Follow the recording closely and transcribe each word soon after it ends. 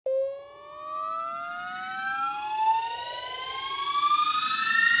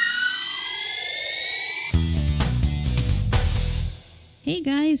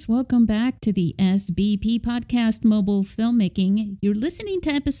Hey guys, welcome back to the SBP Podcast Mobile Filmmaking. You're listening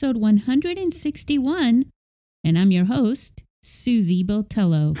to episode 161, and I'm your host, Susie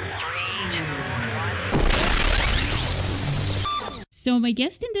Botello. So my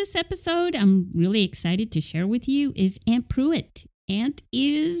guest in this episode, I'm really excited to share with you, is Ant Pruitt. Ant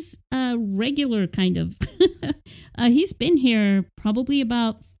is a regular kind of. He's been here probably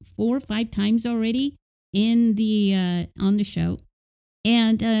about 4 or 5 times already on the show.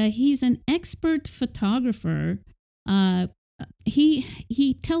 And he's an expert photographer.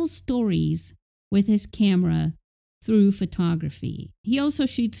 He tells stories with his camera through photography. He also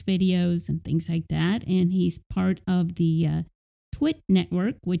shoots videos and things like that. And he's part of the TWIG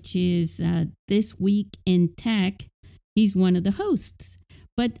network, which is This Week in Tech. He's one of the hosts.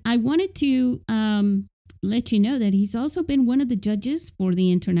 But I wanted to let you know that he's also been one of the judges for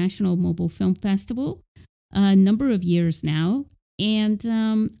the International Mobile Film Festival a number of years now. And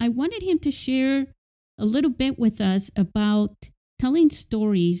I wanted him to share a little bit with us about telling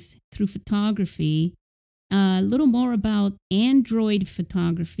stories through photography, a little more about Android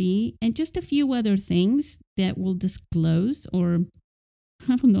photography, and just a few other things that we'll disclose, or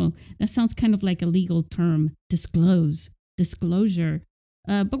I don't know, that sounds kind of like a legal term, disclosure.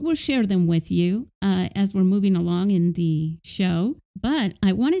 But we'll share them with you as we're moving along in the show. But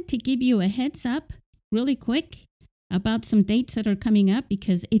I wanted to give you a heads up really quick about some dates that are coming up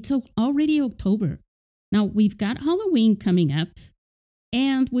because it's already October. Now, we've got Halloween coming up,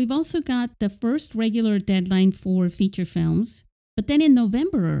 and we've also got the first regular deadline for feature films. But then in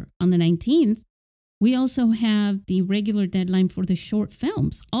November, on the 19th, we also have the regular deadline for the short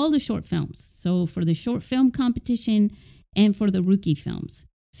films, all the short films. So for the short film competition and for the rookie films.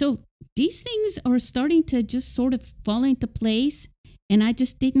 So these things are starting to just sort of fall into place, and I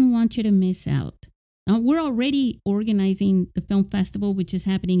just didn't want you to miss out. Now, we're already organizing the film festival, which is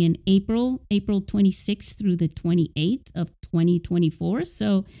happening in April 26th through the 28th of 2024.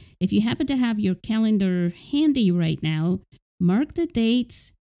 So if you happen to have your calendar handy right now, mark the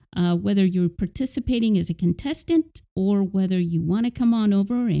dates, whether you're participating as a contestant or whether you want to come on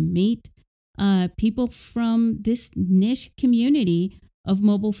over and meet people from this niche community of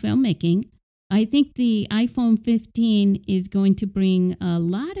mobile filmmaking. I think the iPhone 15 is going to bring a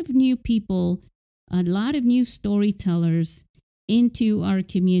lot of new people, a lot of new storytellers into our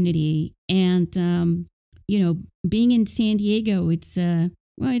community. And, being in San Diego, it's a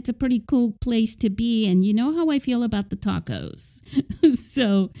pretty cool place to be. And you know how I feel about the tacos.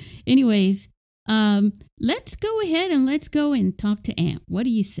 So anyways, let's go ahead and let's go and talk to Ant. What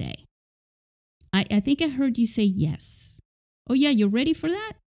do you say? I think I heard you say yes. Oh, yeah, you're ready for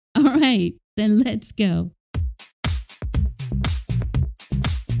that? All right, then let's go.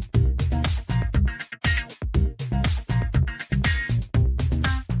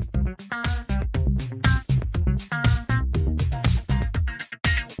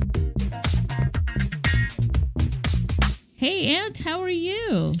 Hey, Ant, how are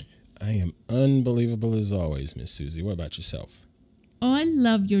you? I am unbelievable as always, Miss Susie. What about yourself? Oh, I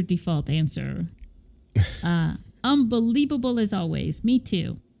love your default answer. Unbelievable as always. Me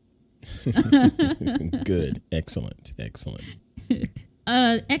too. Good. Excellent. Excellent.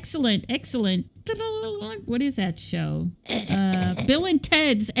 What is that show? Bill and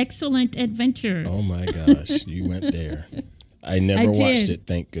Ted's Excellent Adventure. Oh my gosh, you went there. I never watched it,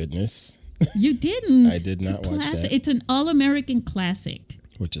 thank goodness. You didn't? I did not watch that. It's an all-American classic.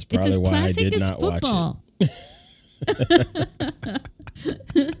 Which is probably why I did not watch it.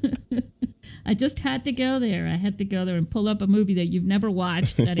 I just had to go there. I had to go there and pull up a movie that you've never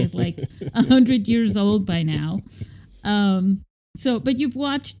watched that is like 100 years old by now. But you've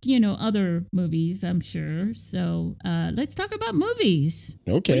watched, other movies, I'm sure. So let's talk about movies.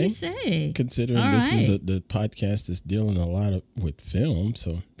 Okay. What do you say? Considering All this right. is the podcast is dealing a lot with film,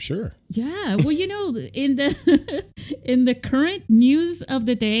 so sure. Yeah. Well, in the current news of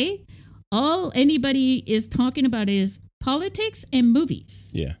the day, all anybody is talking about is politics and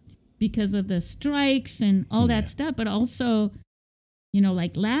movies. Yeah. Because of the strikes and all that stuff, but also,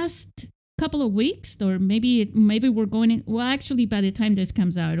 like last couple of weeks, or maybe we're going in. Well, actually, by the time this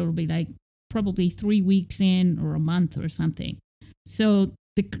comes out, it'll be like probably 3 weeks in or a month or something. So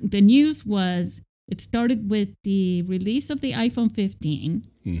the news was it started with the release of the iPhone 15,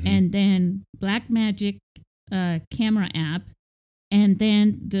 and then Blackmagic camera app, and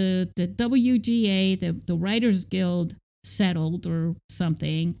then the WGA, the Writers Guild, settled or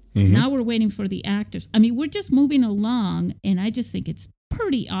something. Now we're waiting for the actors. I mean, we're just moving along, and I just think it's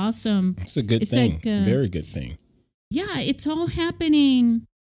pretty awesome. It's a good thing. Like, very good thing. Yeah, it's all happening,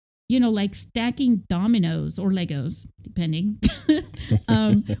 like stacking dominoes or Legos, depending.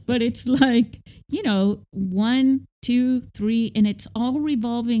 But it's like, 1, 2, 3, and it's all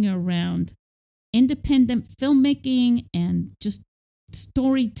revolving around independent filmmaking and just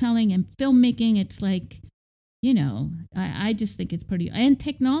storytelling and filmmaking. It's like, I just think it's pretty, and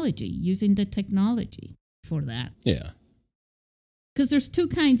technology, using the technology for that. Yeah. Because there's two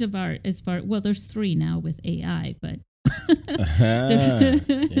kinds of art there's three now with AI, but. Yeah,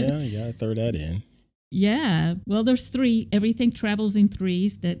 you gotta throw that in. Yeah. Well, there's three. Everything travels in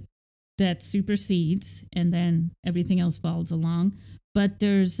threes that supersedes, and then everything else follows along. But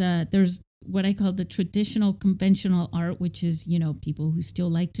there's what I call the traditional conventional art, which is, people who still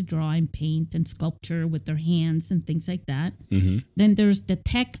like to draw and paint and sculpture with their hands and things like that. Mm-hmm. Then there's the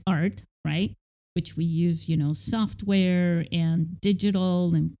tech art, right? Which we use, software and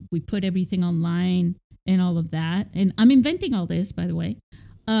digital, and we put everything online and all of that. And I'm inventing all this, by the way.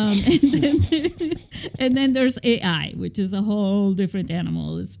 And then there's AI, which is a whole different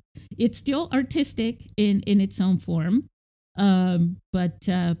animal. It's still artistic in its own form. But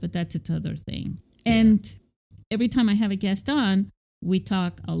that's its other thing. Yeah. And every time I have a guest on, we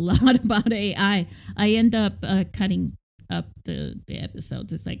talk a lot about AI. I end up cutting up the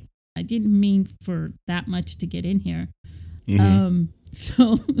episodes. It's like, I didn't mean for that much to get in here. Mm-hmm.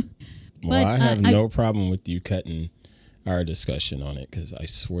 Well, I have no problem with you cutting our discussion on it, because I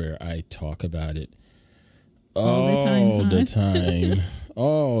swear I talk about it all the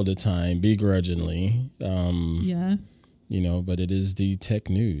time, begrudgingly. Yeah. But it is the tech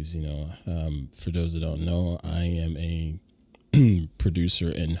news. For those that don't know, I am a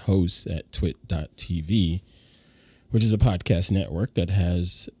producer and host at TWIG.tv, which is a podcast network that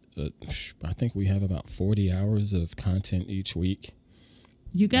has, I think we have about 40 hours of content each week.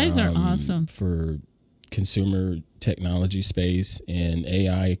 You guys are awesome. For consumer technology space, and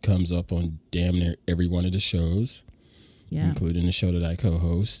AI comes up on damn near every one of the shows, including the show that I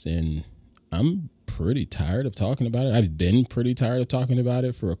co-host. And I'm pretty tired of talking about it. I've been pretty tired of talking about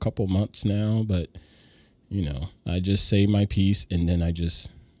it for a couple months now, but, I just say my piece, and then I just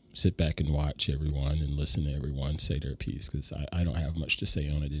sit back and watch everyone and listen to everyone say their piece, because I don't have much to say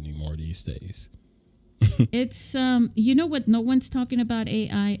on it anymore these days. It's what no one's talking about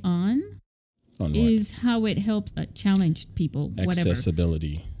AI on is how it helps challenge people,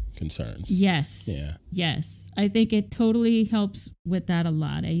 accessibility concerns. Yes. Yeah. Yes. I think it totally helps with that a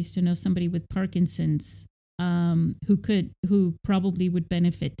lot. I used to know somebody with Parkinson's who probably would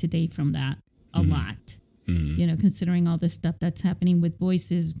benefit today from that a lot. Mm-hmm. Considering all the stuff that's happening with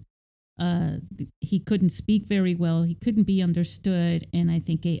voices. He couldn't speak very well. He couldn't be understood. And I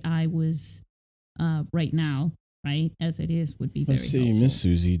think AI was right now, right, as it is, would be very helpful. Let's see, Miss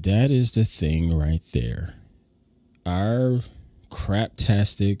Susie, that is the thing right there. Our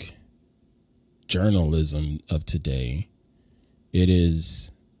craptastic journalism of today, it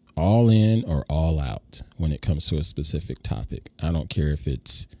is all in or all out when it comes to a specific topic. I don't care if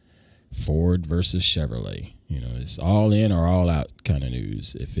it's Ford versus Chevrolet. It's all in or all out kind of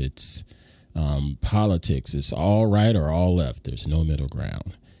news. If it's politics, it's all right or all left. There's no middle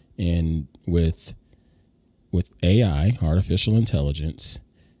ground. And with AI, artificial intelligence,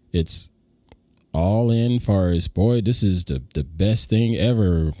 it's all in far as, boy, this is the best thing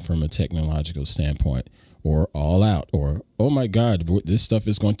ever from a technological standpoint, or all out, or, oh my God, this stuff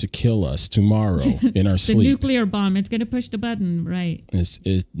is going to kill us tomorrow in our sleep. The nuclear bomb, it's going to push the button, right?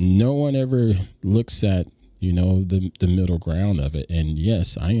 No one ever looks at, the middle ground of it. And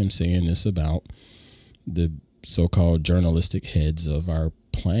yes, I am saying this about the so-called journalistic heads of our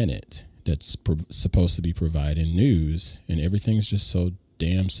planet that's supposed to be providing news, and everything's just so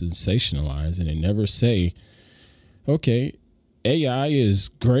damn sensationalized, and they never say, okay, AI is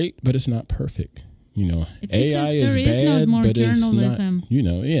great, but it's not perfect. It's AI is bad, but journalism. it's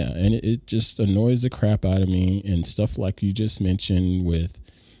not, and it just annoys the crap out of me. And stuff like you just mentioned with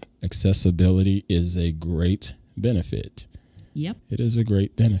accessibility is a great benefit. Yep. It is a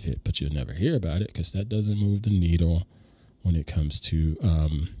great benefit, but you'll never hear about it because that doesn't move the needle when it comes to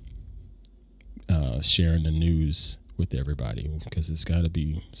sharing the news with everybody, because it's got to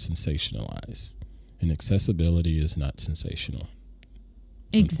be sensationalized, and accessibility is not sensational.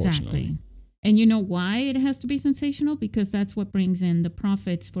 Exactly. And you know why it has to be sensational? Because that's what brings in the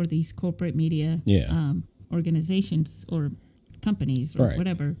profits for these corporate media organizations or companies or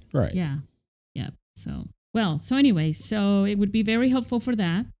whatever. Right. Yeah. Yeah. So anyway, so it would be very helpful for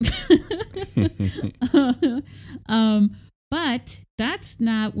that. But that's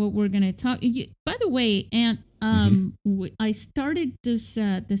not what we're going to talk. By the way, Ant, I started this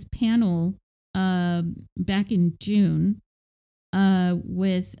panel back in June,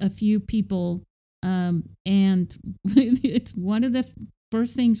 with a few people. And it's one of the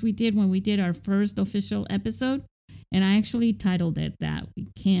first things we did when we did our first official episode. And I actually titled it that. We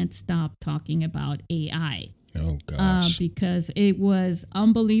can't stop talking about AI. Oh, gosh. Because it was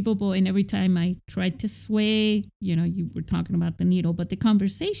unbelievable. And every time I tried to sway, you were talking about the needle, but the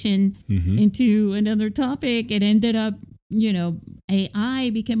conversation into another topic, it ended up, AI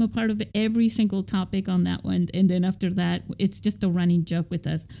became a part of every single topic on that one. And then after that, it's just a running joke with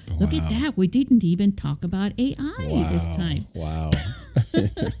us. Wow. Look at that. We didn't even talk about AI this time. Wow.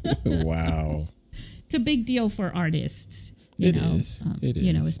 Wow. It's a big deal for artists. It is.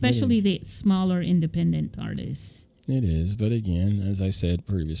 Especially the smaller independent artists. It is. But again, as I said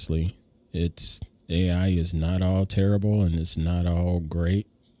previously, AI is not all terrible and it's not all great.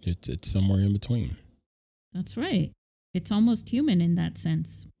 It's somewhere in between. That's right. It's almost human in that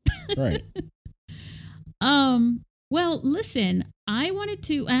sense. Right. Well, listen, I wanted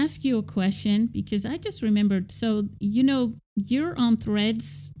to ask you a question because I just remembered. So, you're on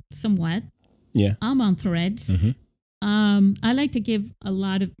Threads somewhat. Yeah. I'm on Threads. I like to give a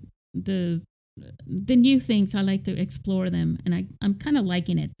lot of the new things. I like to explore them, and I'm kind of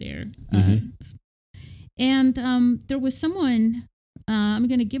liking it there. And there was someone, I'm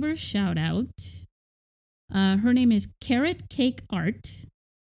going to give her a shout out. Her name is Carrot Cake Art,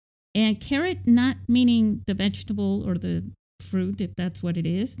 and carrot not meaning the vegetable or the fruit, if that's what it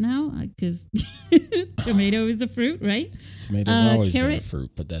is now, because tomato is a fruit, right? Tomato's always been a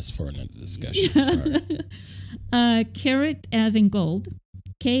fruit, but that's for another discussion. Sorry. Carrot as in gold,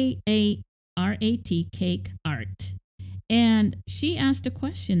 Karat, Cake Art. And she asked a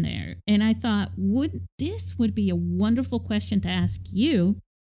question there, and I thought, this would be a wonderful question to ask you,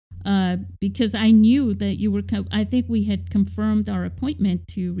 because I knew that you were, I think we had confirmed our appointment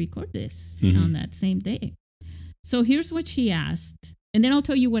to record this on that same day. So here's what she asked, and then I'll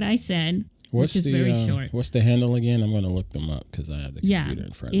tell you what I said, which is very short. What's the handle again? I'm going to look them up because I have the computer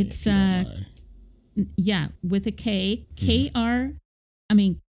in front of me. It's with a K,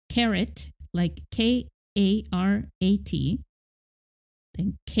 carrot, like Karat,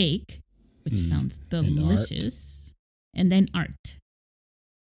 then cake, which sounds delicious, and then art.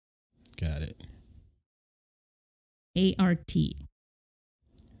 Got it. ART.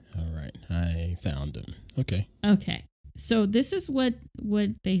 All right, I found them. Okay. So this is what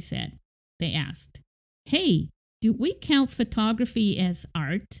they said. They asked, hey, do we count photography as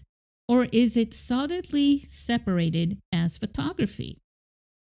art, or is it solidly separated as photography?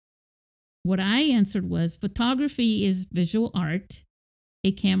 What I answered was photography is visual art.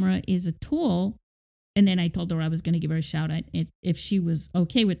 A camera is a tool. And then I told her I was going to give her a shout out if she was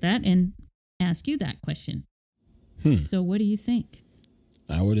okay with that and ask you that question. So what do you think?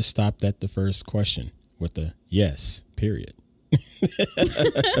 I would have stopped at the first question with a yes, period.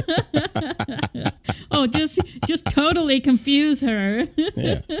 Oh, just totally confuse her.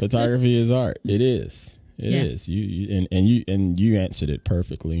 Yeah, photography is art. It is. It is. You answered it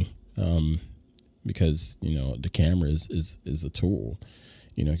perfectly. Because the camera is a tool.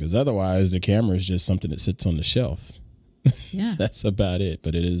 Because otherwise the camera is just something that sits on the shelf. Yeah, that's about it.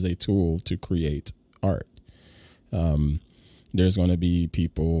 But it is a tool to create art. There's going to be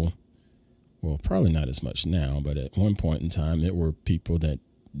people, well, probably not as much now, but at one point in time, there were people that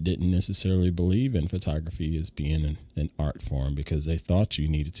didn't necessarily believe in photography as being an art form because they thought you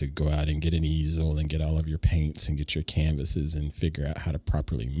needed to go out and get an easel and get all of your paints and get your canvases and figure out how to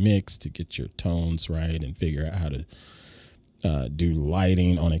properly mix to get your tones right and figure out how to do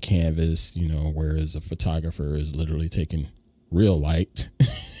lighting on a canvas, whereas a photographer is literally taking real light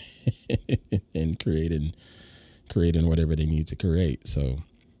and creating whatever they need to create. So,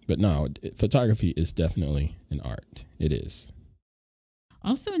 but no, photography is definitely an art. It is.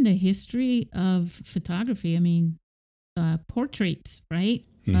 Also in the history of photography, I mean, portraits, right?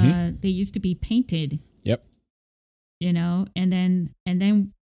 They used to be painted. Yep. And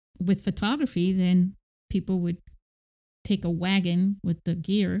then with photography, then people would take a wagon with the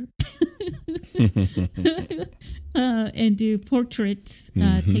gear and do portraits,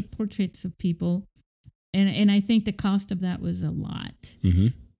 take portraits of people. And I think the cost of that was a lot.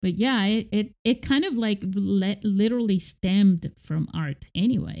 But yeah, it kind of like literally stemmed from art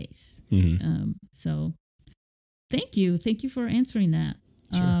anyways. So thank you for answering that.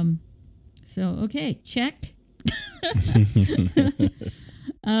 Sure. So, okay, check.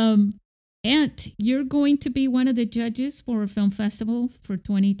 Ant, you're going to be one of the judges for a film festival for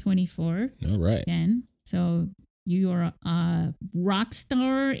 2024. All right. Again. So you are a rock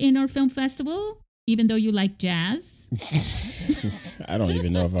star in our film festival. even though you like jazz? I don't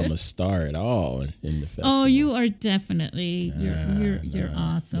even know if I'm a star at all in the festival. Oh, you are definitely. You're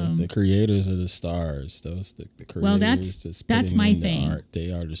awesome. The creators are the stars. The creators. Well, that's my thing. Art,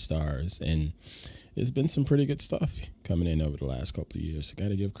 they are the stars, and it's been some pretty good stuff coming in over the last couple of years. Got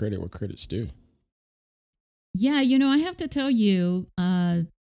to give credit where credit's due. Yeah, I have to tell you,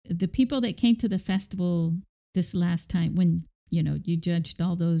 the people that came to the festival this last time when you judged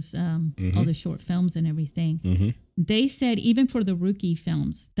all those all the short films and everything, they said even for the rookie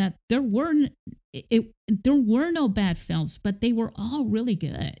films that there were no bad films, but they were all really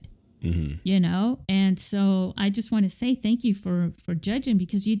good. And so I just want to say thank you for judging,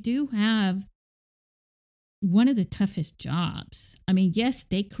 because you do have one of the toughest jobs. I mean, yes,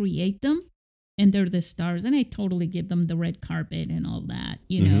 they create them and they're the stars, and I totally give them the red carpet and all that.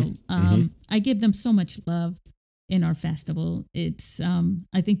 I give them so much love in our festival. It's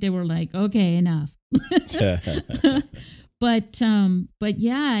I think they were like, okay, enough. but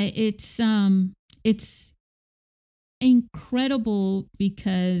yeah, it's incredible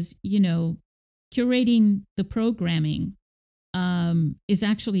because curating the programming is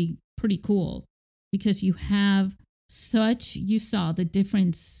actually pretty cool, because you saw the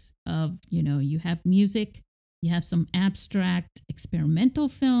difference of you have music, you have some abstract experimental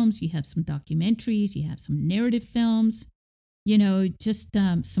films, you have some documentaries, you have some narrative films, just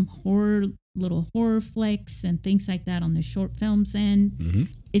some little horror flicks and things like that on the short films. And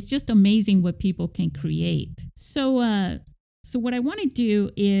it's just amazing what people can create. So what I want to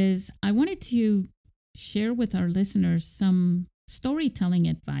do is I wanted to share with our listeners some storytelling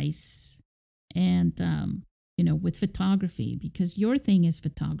advice and, with photography, because your thing is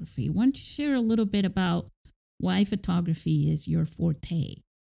photography. Why don't you share a little bit about why photography is your forte?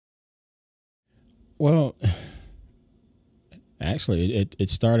 Well, actually, it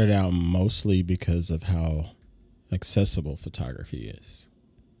started out mostly because of how accessible photography is.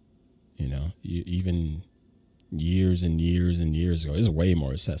 Even years and years and years ago, it's way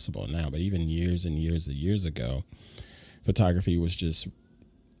more accessible now, but even years and years ago, photography was just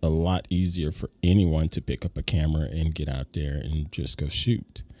a lot easier for anyone to pick up a camera and get out there and just go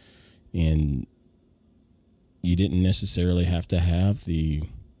shoot. And you didn't necessarily have to have the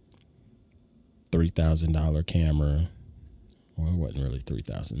 $3,000 camera. Well, it wasn't really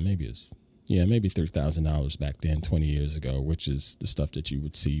 $3,000. Maybe $3,000 back then, 20 years ago, which is the stuff that you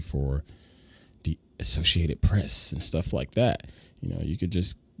would see for the Associated Press and stuff like that. You could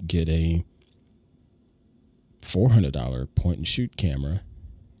just get a $400 point and shoot camera,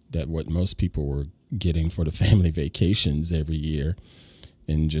 that what most people were getting for the family vacations every year,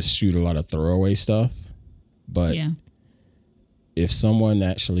 and just shoot a lot of throwaway stuff. But if someone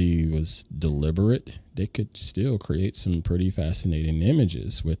actually was deliberate, they could still create some pretty fascinating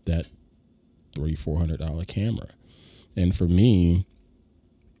images with that $300-$400 camera. And for me,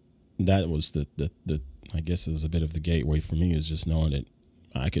 that was the I guess it was a bit of the gateway for me, is just knowing that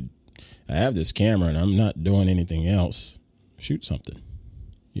I have this camera and I'm not doing anything else. Shoot something.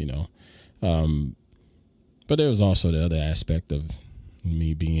 But there was also the other aspect of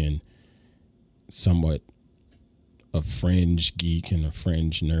me being somewhat a fringe geek and a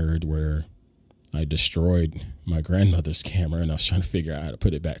fringe nerd, where I destroyed my grandmother's camera and I was trying to figure out how to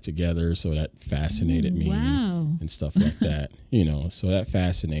put it back together. So that fascinated me and stuff like that, so that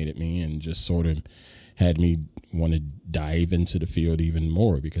fascinated me and just sort of had me want to dive into the field even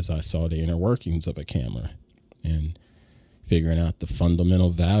more, because I saw the inner workings of a camera and figuring out the fundamental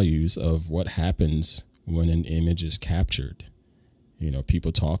values of what happens when an image is captured.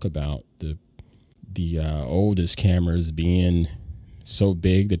 People talk about the oldest cameras being so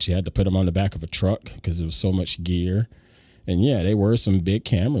big that you had to put them on the back of a truck because there was so much gear. And yeah, they were some big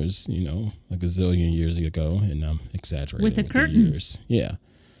cameras, a gazillion years ago, and I'm exaggerating with a curtain. Years. Yeah.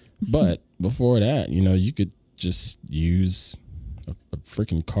 But before that, you could just use a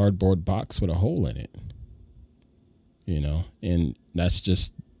freaking cardboard box with a hole in it. And that's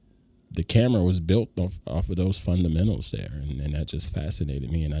just, the camera was built off of those fundamentals there. And that just fascinated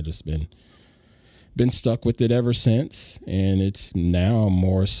me. And I just been stuck with it ever since. And it's now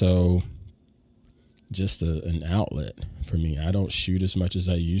more so just an outlet for me. I don't shoot as much as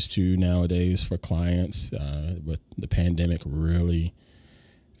I used to nowadays for clients. But the pandemic really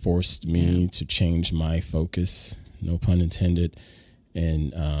forced me to change my focus, no pun intended.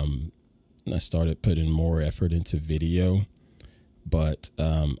 And, I started putting more effort into video, but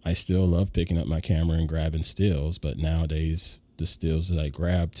I still love picking up my camera and grabbing stills. But nowadays, the stills that I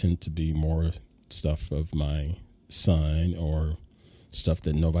grab tend to be more stuff of my son or stuff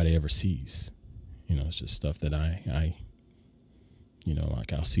that nobody ever sees. It's just stuff that I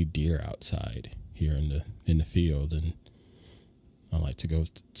like I'll see deer outside here in the field, and I like to go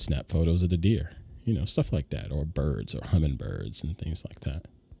snap photos of the deer, stuff like that, or birds or hummingbirds and things like that.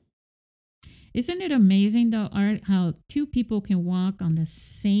 Isn't it amazing though, Art, how two people can walk on the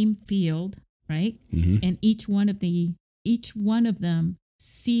same field, right? Mm-hmm. And each one of them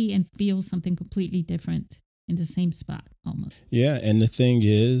see and feel something completely different in the same spot almost. Yeah, and the thing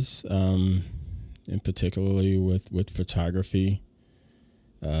is, and particularly with photography,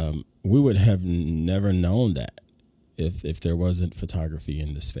 we would have never known that if there wasn't photography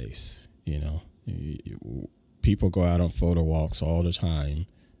in the space. People go out on photo walks all the time,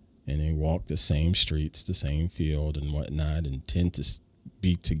 and they walk the same streets, the same field and whatnot, and tend to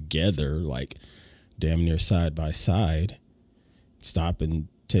be together, like damn near side by side, stop and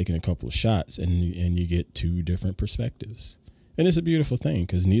taking a couple of shots, and you get two different perspectives. And it's a beautiful thing,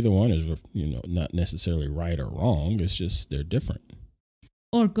 because neither one is, not necessarily right or wrong. It's just they're different.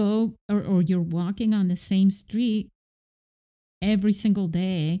 Or you're walking on the same street every single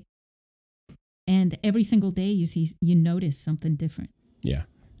day, and every single day you notice something different. Yeah.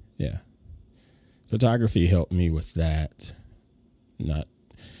 Photography helped me with that.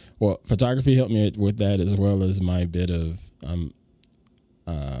 Photography helped me with that, as well as my bit of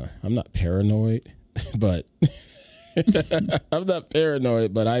I'm not paranoid, but I'm not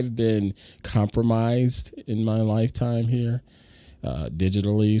paranoid, but I've been compromised in my lifetime here,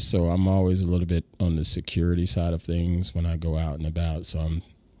 digitally. So I'm always a little bit on the security side of things when I go out and about. So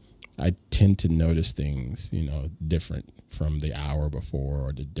I tend to notice things, different from the hour before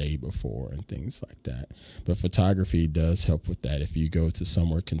or the day before and things like that. But photography does help with that if you go to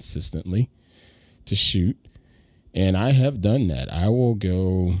somewhere consistently to shoot. And I have done that. I will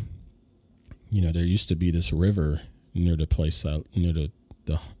go, there used to be this river near the place, near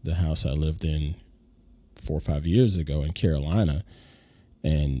the house I lived in 4 or 5 years ago in Carolina.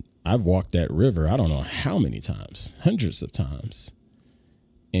 And I've walked that river, I don't know how many times, hundreds of times.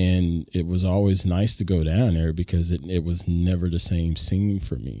 And it was always nice to go down there, because it was never the same scene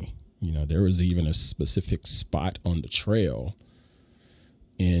for me. There was even a specific spot on the trail,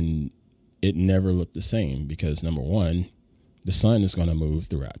 and it never looked the same, because number one, the sun is going to move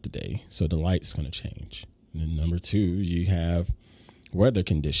throughout the day, so the light's going to change. And then number two, you have weather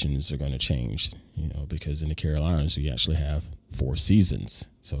conditions are going to change, because in the Carolinas, we actually have 4 seasons.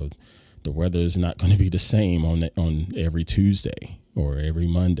 So the weather is not going to be the same on every Tuesday or every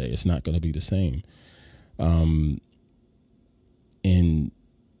Monday. It's not going to be the same. And,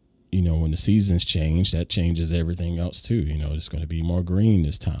 when the seasons change, that changes everything else too. It's going to be more green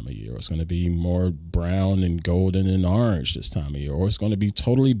this time of year. Or it's going to be more brown and golden and orange this time of year. Or it's going to be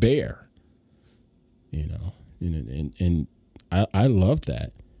totally bare, and I love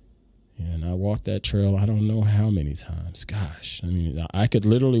that. And I walked that trail, I don't know how many times. Gosh, I could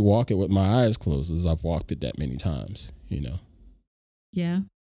literally walk it with my eyes closed, as I've walked it that many times, Yeah,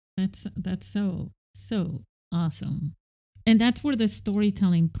 that's so awesome. And that's where the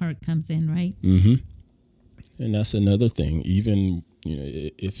storytelling part comes in, right? Mm-hmm. And that's another thing. Even,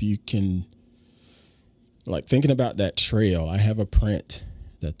 if you can, like, thinking about that trail, I have a print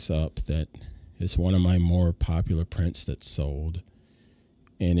that's up that is one of my more popular prints that's sold.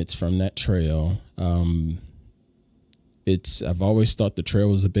 And it's from that trail. I've always thought the trail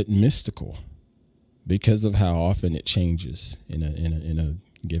was a bit mystical because of how often it changes in a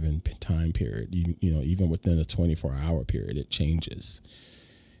given time period. Even within a 24-hour period, it changes.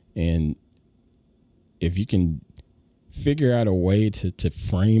 And if you can figure out a way to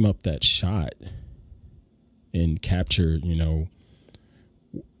frame up that shot and capture,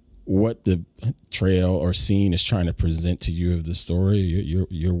 what the trail or scene is trying to present to you of the story,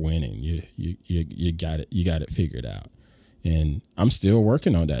 you're winning. You got it figured out. And I'm still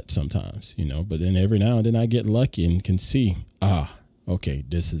working on that sometimes, but then every now and then I get lucky and can see, okay,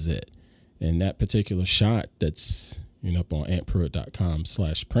 this is it. And that particular shot that's, up on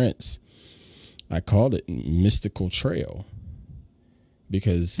antpruitt.com/prints, I called it Mystical Trail.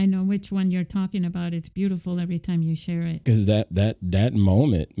 Because I know which one you're talking about. It's beautiful every time you share it. Because that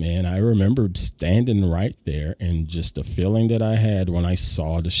moment, man, I remember standing right there and just the feeling that I had when I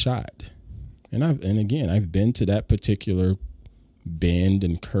saw the shot. And I've been to that particular bend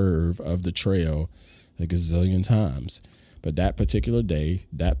and curve of the trail a gazillion times. But that particular day,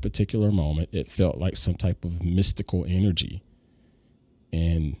 that particular moment, it felt like some type of mystical energy.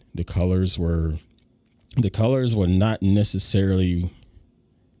 And the colors were not necessarily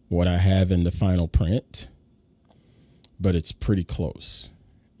what I have in the final print, but it's pretty close.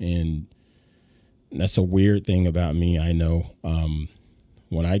 And that's a weird thing about me. I know,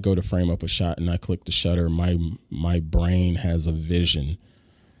 when I go to frame up a shot and I click the shutter, my brain has a vision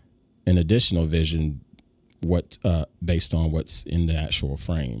an additional vision based on what's in the actual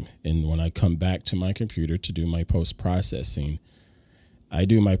frame. And when I come back to my computer to do my post-processing, I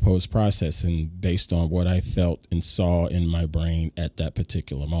do my post-processing based on what I felt and saw in my brain at that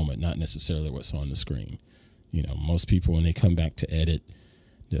particular moment, not necessarily what's on the screen. You know, most people, when they come back to edit,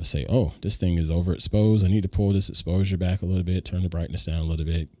 they'll say, oh, this thing is overexposed. I need to pull this exposure back a little bit, turn the brightness down a little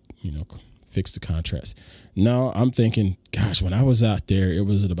bit, you know, fix the contrast. No, I'm thinking, gosh, when I was out there, it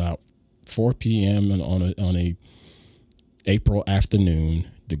was at about 4 p.m. on a April afternoon.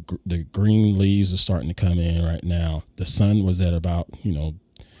 The green leaves are starting to come in right now. The sun was at about,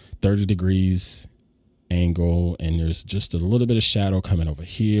 30 degrees angle, and there's just a little bit of shadow coming over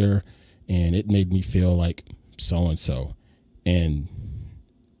here, and it made me feel like so-and-so. And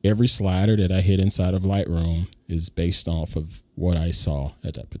every slider that I hit inside of Lightroom is based off of what I saw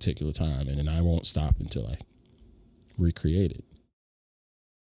at that particular time, and then I won't stop until I recreate it.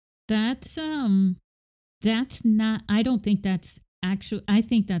 That's not, I don't think that's actually, I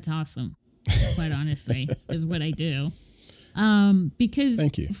think that's awesome, quite honestly, is what I do. Because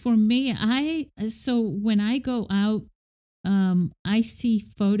Thank you. For me, so when I go out, I see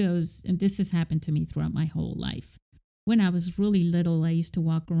photos, and this has happened to me throughout my whole life. When I was really little, I used to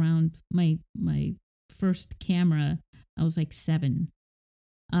walk around my first camera. I was like 7.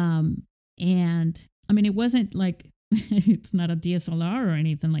 And I mean, it wasn't like, it's not a DSLR or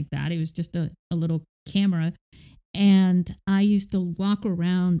anything like that. It was just a little camera. And I used to walk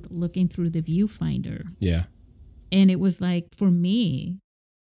around looking through the viewfinder. Yeah. And it was like, for me,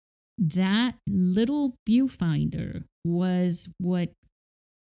 that little viewfinder was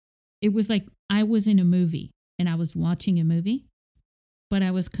it was like I was in a movie and I was watching a movie, but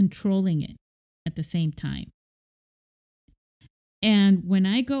I was controlling it at the same time. And when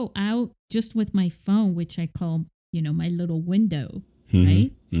I go out just with my phone, which I call, my little window, mm-hmm.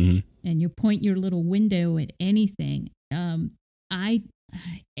 right? Mm-hmm. And you point your little window at anything.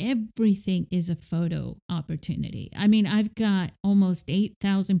 Everything is a photo opportunity. I mean, I've got almost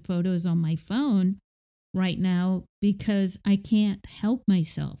 8,000 photos on my phone right now because I can't help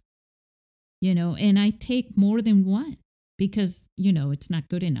myself, and I take more than one because, it's not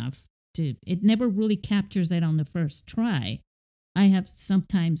good enough it never really captures it on the first try. I have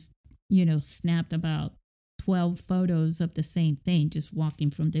sometimes, snapped about 12 photos of the same thing, just walking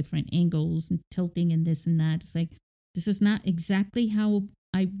from different angles and tilting and this and that. It's like, this is not exactly how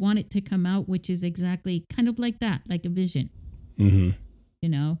I want it to come out, which is exactly kind of like that, like a vision, mm-hmm.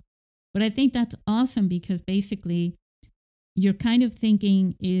 But I think that's awesome because basically your kind of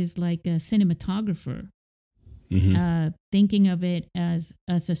thinking is like a cinematographer, Mm-hmm. Thinking of it as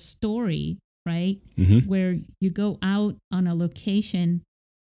a story, right? Mm-hmm. Where you go out on a location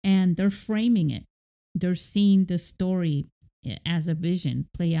and they're framing it. They're seeing the story as a vision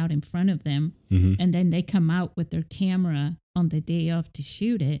play out in front of them. Mm-hmm. And then they come out with their camera on the day of to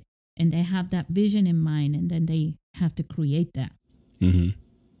shoot it. And they have that vision in mind. And then they have to create that. Mm-hmm.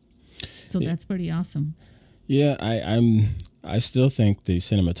 So that's pretty awesome. Yeah, I still think the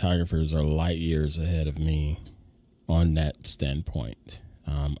cinematographers are light years ahead of me on that standpoint.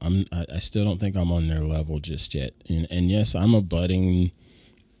 I still don't think I'm on their level just yet. And yes, I'm a budding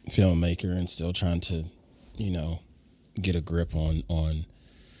filmmaker and still trying to, get a grip on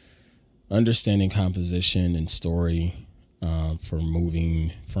understanding composition and story for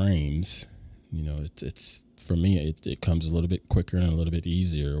moving frames. It's for me, it comes a little bit quicker and a little bit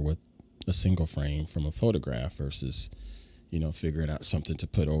easier with a single frame from a photograph versus, figuring out something to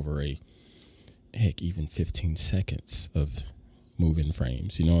put over even 15 seconds of moving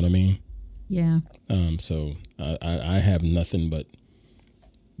frames. You know what I mean? Yeah. So I have nothing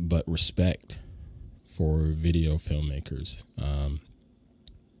but respect for video filmmakers,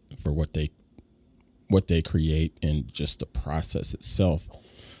 for what they create and just the process itself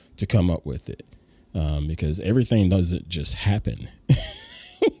to come up with it. Because everything doesn't just happen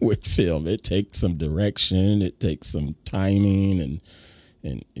with film. It takes some direction, it takes some timing,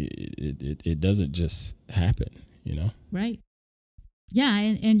 and it doesn't just happen, Right. Yeah,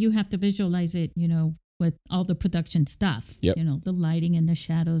 and you have to visualize it, with all the production stuff. Yep. The lighting and the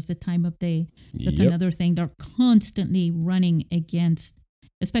shadows, the time of day. That's Yep. another thing they're constantly running against,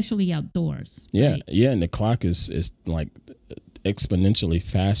 especially outdoors. Yeah, right? yeah, and the clock is like exponentially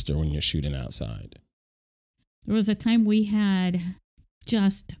faster when you're shooting outside. There was a time we had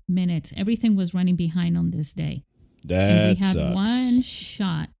just minutes. Everything was running behind on this day. That we had sucks. one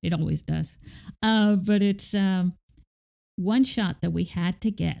shot. It always does. But it's one shot that we had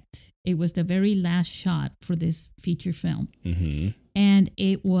to get. It was the very last shot for this feature film. Mm-hmm. And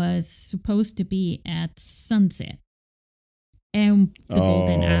it was supposed to be at sunset. and the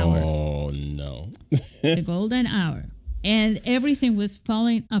golden hour. Oh, no. The golden hour. And everything was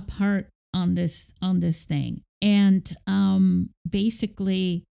falling apart on this thing. And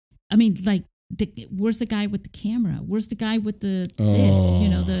basically, I mean, like, where's the guy with the camera? Where's the guy with the this? You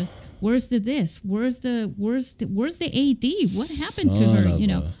know, where's the this? Where's the AD? What happened to her? You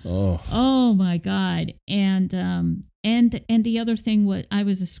know? Oh my God. And the other thing was, I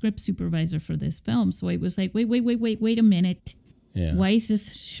was a script supervisor for this film, so it was like, wait a minute. Yeah. Why is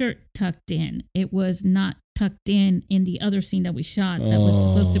this shirt tucked in? It was not tucked in the other scene that we shot that was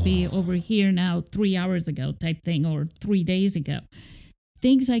supposed to be over here now 3 hours ago type thing, or 3 days ago.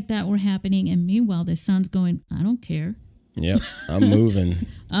 Things like that were happening. And meanwhile, the sun's going, I don't care. Yep. I'm moving.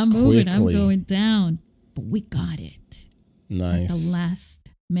 I'm going down. But we got it. Nice. At the last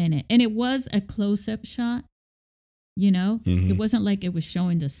minute. And it was a close-up shot. You know, It wasn't like it was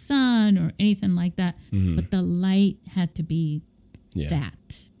showing the sun or anything like that. But the light had to be that.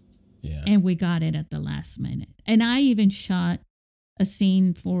 Yeah. And we got it at the last minute. And I even shot a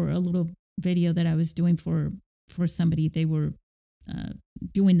scene for a little video that I was doing for somebody. They were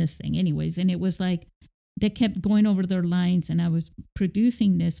doing this thing anyways. And it was like, they kept going over their lines, and I was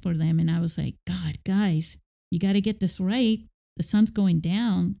producing this for them. And I was like, God, guys, you got to get this right. The sun's going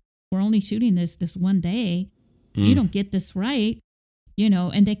down. We're only shooting this one day. If you don't get this right, you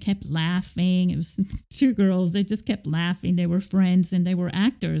know, and they kept laughing. It was two girls. They just kept laughing. They were friends, and they were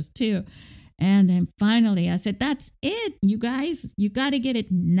actors too. And then finally I said, that's it, you guys, you got to get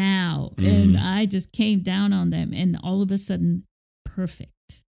it now. And I just came down on them, and all of a sudden, perfect.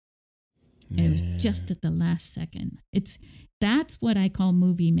 And it was just at the last second. That's what I call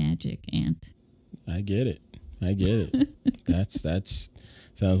movie magic, Ant. I get it. That's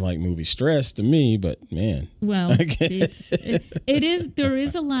sounds like movie stress to me, but man. Well, it is. There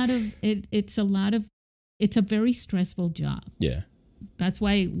is a lot of it. It's a very stressful job. Yeah. That's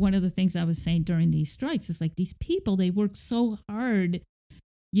why one of the things I was saying during these strikes is like, these people, they work so hard,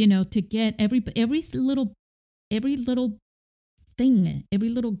 you know, to get every little thing, every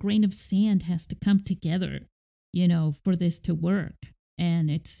little grain of sand has to come together, you know, for this to work. And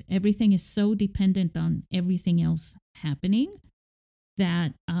everything is so dependent on everything else happening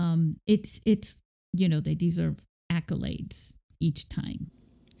that it's you know, they deserve accolades each time.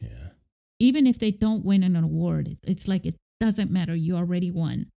 Yeah. Even if they don't win an award, it's like, it doesn't matter. You already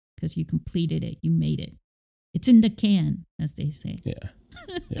won because you completed it. You made it. It's in the can, as they say. Yeah.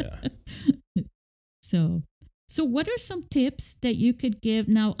 Yeah. So what are some tips that you could give?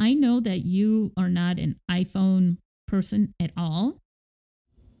 Now, I know that you are not an iPhone person at all.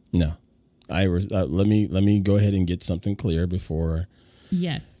 No. Let me go ahead and get something clear before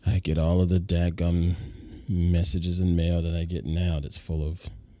I get all of the daggum messages and mail that I get now that's full of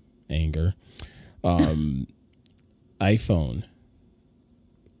anger. iPhone,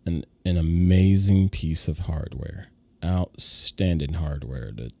 an amazing piece of hardware, outstanding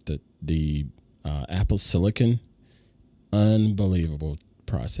hardware. The Apple Silicon, unbelievable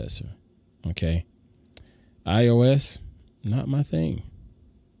processor. Okay, iOS, not my thing.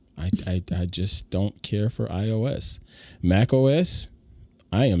 I just don't care for iOS. Mac OS,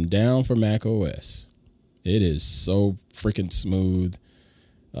 I am down for Mac OS. It is so freaking smooth.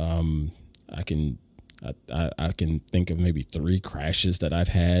 I can think of maybe 3 crashes that I've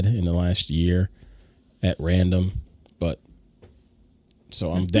had in the last year at random, but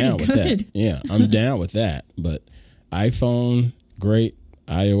so I'm down with that. Yeah, I'm down with that. But iPhone, great.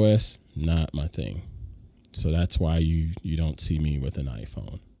 iOS, not my thing. So that's why you don't see me with an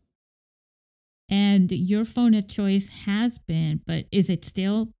iPhone. And your phone of choice has been, but is it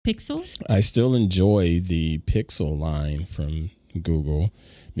still Pixel? I still enjoy the Pixel line from Google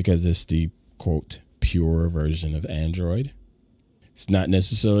because it's the, quote, pure version of Android. It's not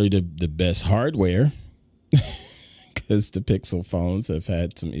necessarily the best hardware because the Pixel phones have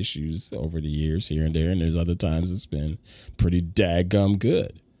had some issues over the years here and there, and there's other times it's been pretty daggum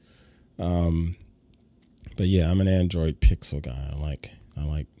good. But yeah, I'm an Android Pixel guy. I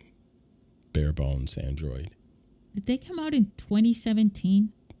like bare bones Android. Did they come out in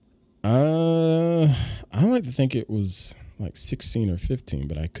 2017? I like to think it was like 16 or 15,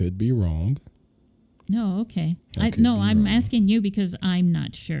 but I could be wrong. No, okay. I'm asking you because I'm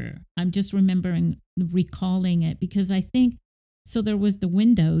not sure. I'm just recalling it because I think, so there was the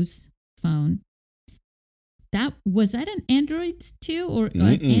Windows phone. Was that an Android too, or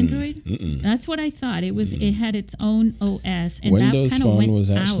Android? That's what I thought. It was. It had its own OS, and Windows that phone was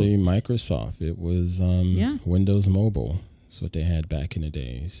actually Microsoft. It was Windows Mobile. That's what they had back in the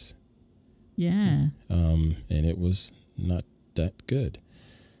days. Yeah. And it was not that good,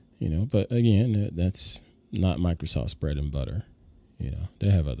 you know. But again, that's not Microsoft's bread and butter. You know, they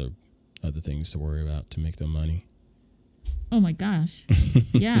have other things to worry about to make them money. Oh my gosh.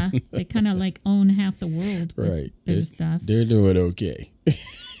 Yeah. They kind of like own half the world. Right. Their stuff. They're doing okay.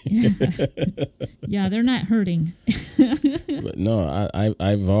 Yeah. Yeah, they're not hurting. But no,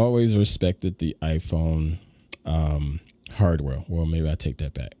 I've always respected the iPhone hardware. Well, maybe I take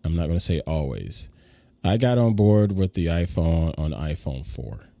that back. I'm not going to say always. I got on board with the iPhone on iPhone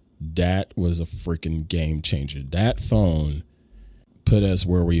 4. That was a freaking game changer. That phone put us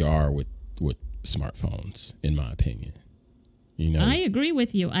where we are with smartphones, in my opinion. You know, I agree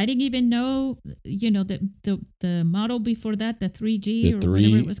with you. I didn't even know, you know, the model before that, the 3G or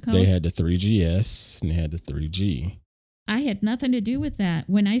whatever it was called. They had the 3GS and they had the 3G. I had nothing to do with that.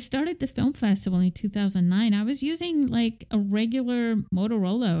 When I started the film festival in 2009, I was using like a regular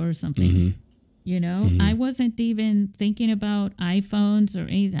Motorola or something. Mm-hmm. You know, Mm-hmm. I wasn't even thinking about iPhones or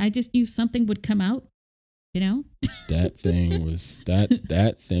anything. I just knew something would come out, you know? That thing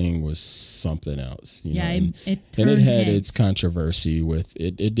was something else. You know? And it had heads. its controversy with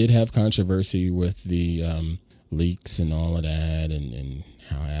it. It did have controversy with the leaks and all of that, and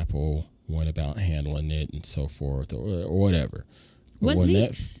how Apple went about handling it and so forth, or whatever. What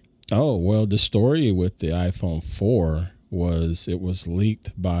leaks? The story with the iPhone 4 was it was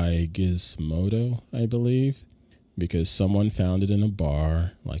leaked by Gizmodo, I believe, because someone found it in a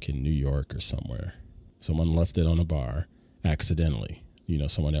bar, like in New York or somewhere. Someone left it on a bar accidentally. You know,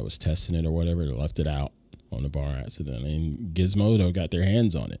 someone that was testing it or whatever left it out on the bar accidentally. And Gizmodo got their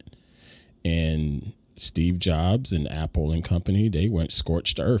hands on it. And Steve Jobs and Apple and company, they went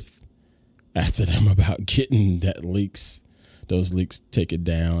scorched earth after them about getting those leaks taken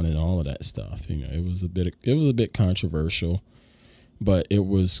down and all of that stuff. You know, it was a bit controversial, but it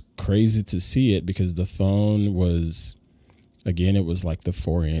was crazy to see it because the phone was, again, it was like the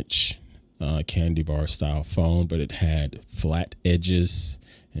 4-inch candy bar style phone, but it had flat edges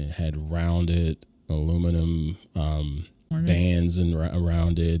and it had rounded aluminum bands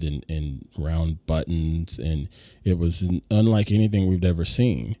around it and round buttons, and it was unlike anything we've ever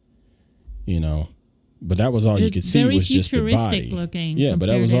seen, you know. But that was all you could see was just the body. Looking, yeah, but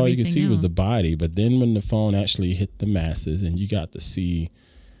that was all you could see else. was the body. But then when the phone actually hit the masses and you got to see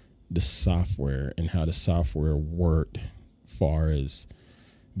the software and how the software worked, far as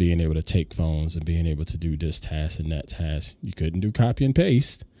being able to take phones and being able to do this task and that task. You couldn't do copy and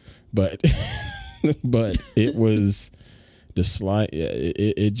paste, but but it was the slide.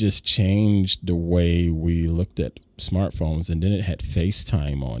 It just changed the way we looked at smartphones, and then it had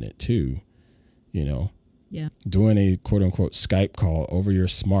FaceTime on it too. You know, yeah, doing a quote unquote Skype call over your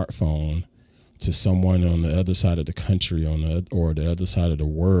smartphone to someone on the other side of the country or the other side of the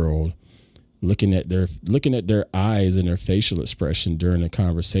world, looking at their eyes and their facial expression during the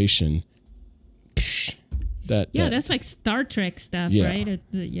conversation. That's like Star Trek stuff, right?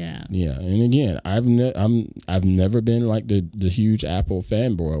 Yeah. And again, I've never been like the huge Apple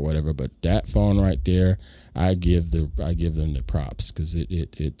fanboy or whatever, but that phone right there, I give them the props because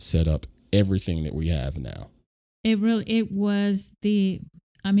it set up everything that we have now. It was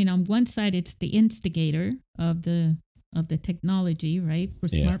on one side it's the instigator of the technology, right, for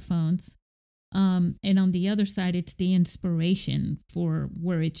smartphones. And on the other side it's the inspiration for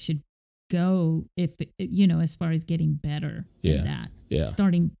where it should go, if as far as getting better than that. Yeah.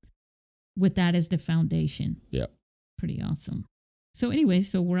 Starting with that as the foundation. Yeah. Pretty awesome. So anyway,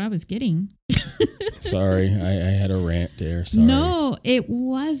 where I was getting Sorry, I had a rant there. Sorry. No, it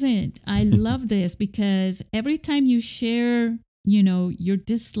wasn't. I love this because every time you share, your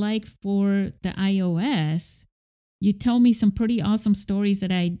dislike for the iOS, you tell me some pretty awesome stories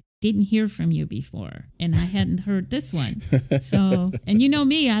that I didn't hear from you before, and I hadn't heard this one. So, and you know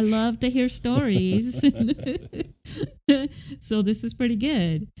me, I love to hear stories. So this is pretty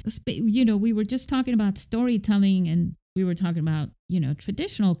good. We were just talking about storytelling, and we were talking about,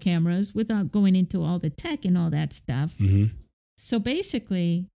 traditional cameras without going into all the tech and all that stuff. Mm-hmm. So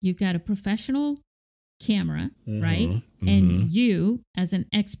basically, you've got a professional camera, right? Mm-hmm. And you, as an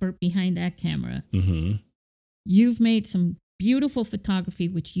expert behind that camera, you've made some beautiful photography,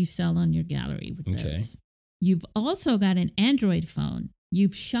 which you sell on your gallery with those. You've also got an Android phone.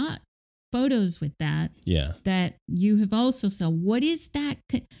 You've shot photos with that. Yeah. That you have also sold. What is that?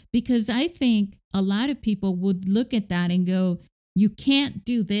 Because I think a lot of people would look at that and go, you can't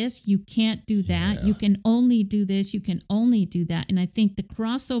do this, you can't do that, you can only do this, you can only do that. And I think the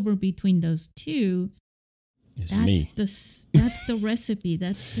crossover between those two, that's the recipe,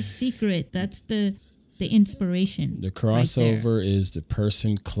 that's the secret, that's the inspiration. The crossover is the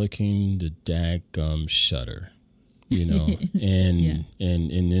person clicking the daggum shutter, and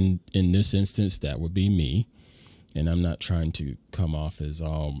in this instance, that would be me. And I'm not trying to come off as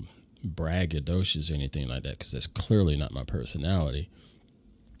all braggadocious or anything like that, because that's clearly not my personality.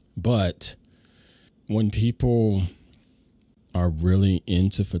 But when people are really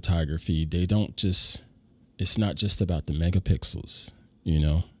into photography, they don't just, it's not just about the megapixels, you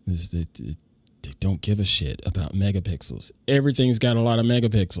know. They don't give a shit about megapixels. Everything's got a lot of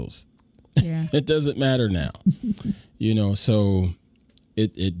megapixels. Yeah. It doesn't matter now. You know, so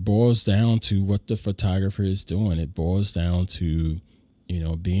it boils down to what the photographer is doing. It boils down to, you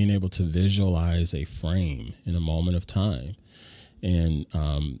know, being able to visualize a frame in a moment of time, and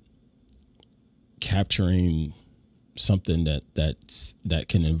capturing something that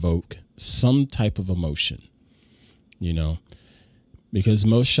can evoke some type of emotion, you know, because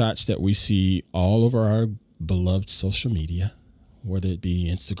most shots that we see all over our beloved social media, whether it be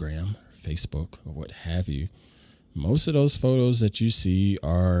Instagram, Facebook, or what have you, most of those photos that you see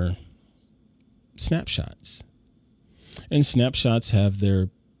are snapshots. And snapshots have their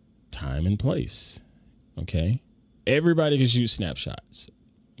time and place. Okay? Everybody can shoot snapshots.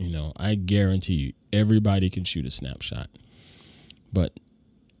 You know, I guarantee you, everybody can shoot a snapshot. But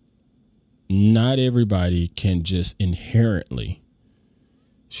not everybody can just inherently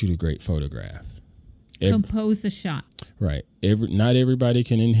shoot a great photograph. Compose a shot. Right. Not everybody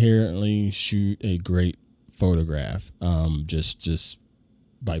can inherently shoot a great photograph just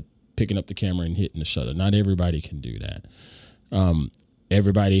by picking up the camera and hitting the shutter. Not everybody can do that.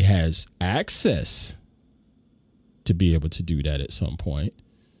 Everybody has access to be able to do that at some point,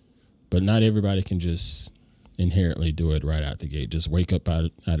 but not everybody can just inherently do it right out the gate. Just wake up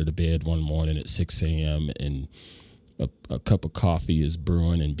out of the bed one morning at 6 a.m. and a cup of coffee is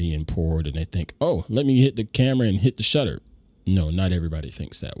brewing and being poured, and they think, oh, let me hit the camera and hit the shutter. No, not everybody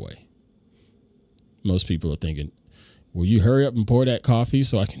thinks that way. Most people are thinking, will you hurry up and pour that coffee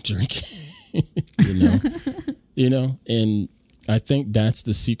so I can drink it? You know, and I think that's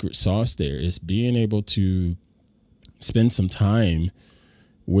the secret sauce there, is being able to spend some time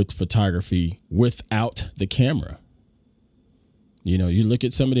with photography without the camera. You know, you look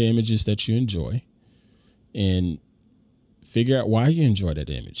at some of the images that you enjoy and figure out why you enjoy that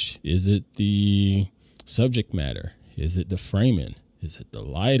image. Is it the subject matter? Is it the framing? Is it the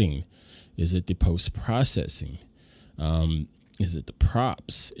lighting? Is it the post-processing? Is it the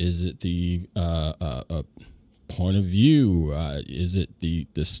props? Is it the point of view? Is it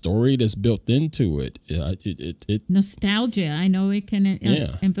the story that's built into it? Nostalgia. I know it can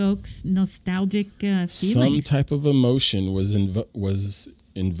invoke nostalgic feelings. Some type of emotion was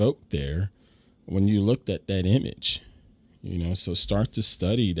invoked there when you looked at that image. You know, so start to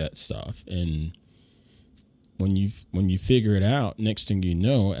study that stuff, and when you figure it out, next thing you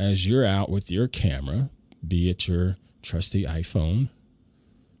know, as you're out with your camera, be it your trusty iPhone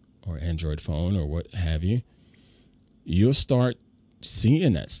or Android phone or what have you, you'll start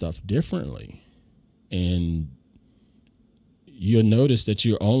seeing that stuff differently. And you'll notice that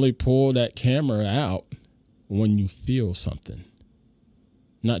you only pull that camera out when you feel something.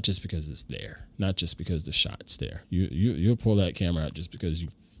 Not just because it's there, not just because the shot's there. You'll pull that camera out just because you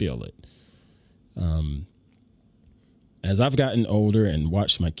feel it. As I've gotten older and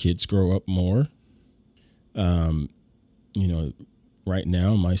watched my kids grow up more, you know, right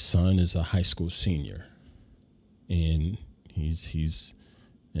now my son is a high school senior, and he's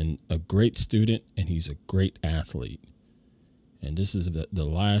a great student, and he's a great athlete. And this is the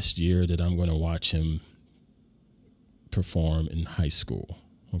last year that I'm going to watch him perform in high school.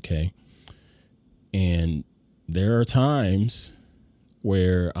 Okay. And there are times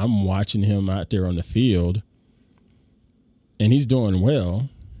where I'm watching him out there on the field and he's doing well,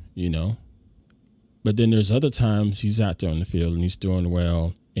 you know, but then there's other times he's out there on the field and he's doing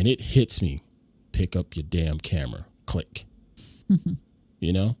well and it hits me. Pick up your damn camera, click,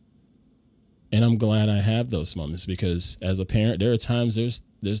 you know? And I'm glad I have those moments, because as a parent, there are times there's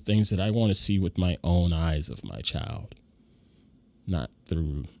things that I want to see with my own eyes of my child. Not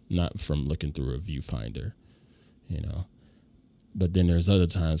from looking through a viewfinder, you know. But then there's other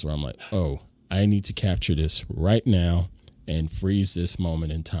times where I'm like, oh, I need to capture this right now and freeze this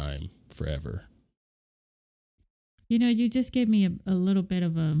moment in time forever. You know, you just gave me a little bit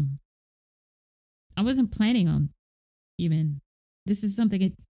of I wasn't planning on even. This is something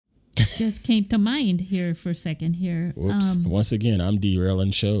that just came to mind here for a second here. Whoops. Once again, I'm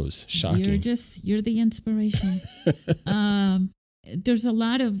derailing shows. Shocking. You're the inspiration. There's a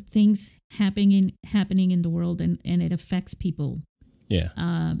lot of things happening in the world, and it affects people. Yeah.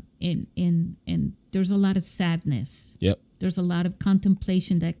 And there's a lot of sadness. Yep. There's a lot of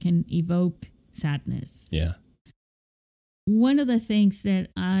contemplation that can evoke sadness. Yeah. One of the things that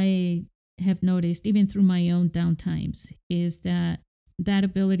I have noticed, even through my own downtimes, is that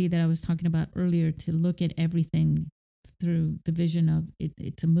ability that I was talking about earlier to look at everything through the vision of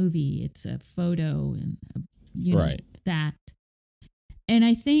it's a movie, it's a photo, and right. That. And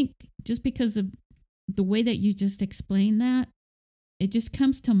I think just because of the way that you just explained that, it just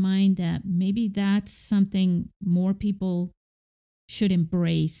comes to mind that maybe that's something more people should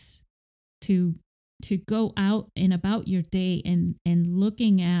embrace, to go out and about your day and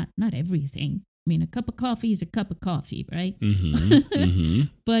looking at not everything. I mean, a cup of coffee is a cup of coffee, right? Mm-hmm. Mm-hmm.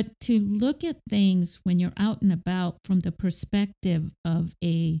 But to look at things when you're out and about from the perspective of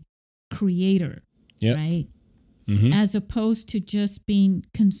a creator, yep. right? Mm-hmm. As opposed to just being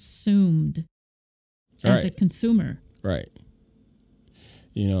consumed as a consumer. Right.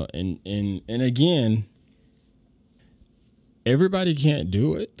 And again, everybody can't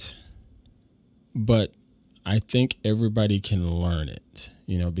do it, but I think everybody can learn it,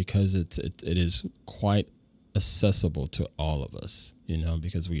 because it is quite accessible to all of us,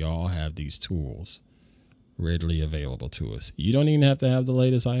 because we all have these tools readily available to us. You don't even have to have the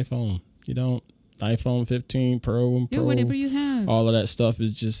latest iPhone. You don't. iPhone 15 Pro and Pro, whatever you have. All of that stuff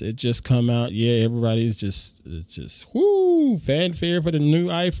is just come out. Yeah, everybody's just whoo, fanfare for the new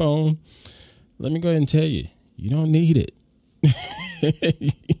iPhone. Let me go ahead and tell you, you don't need it.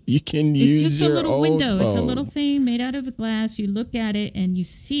 You can use your old phone. It's just a little window. It's a little thing made out of glass. You look at it and you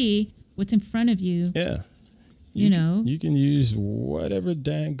see what's in front of you. Yeah. You can use whatever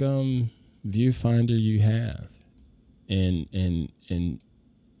dadgum viewfinder you have. And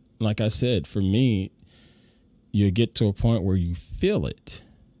like I said, for me, you get to a point where you feel it.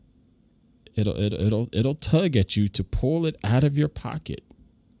 It'll tug at you to pull it out of your pocket.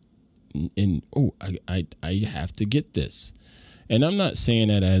 And I have to get this. And I'm not saying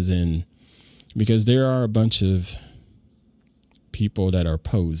that as in, because there are a bunch of people that are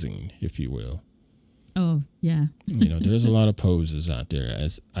posing, if you will. Oh, yeah. There's a lot of posers out there.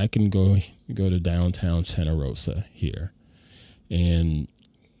 As I can go to downtown Santa Rosa here and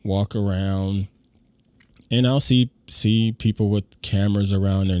walk around, and I'll see people with cameras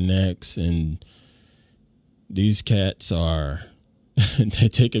around their necks, and these cats are they're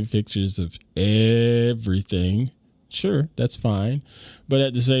taking pictures of everything. Sure, that's fine, but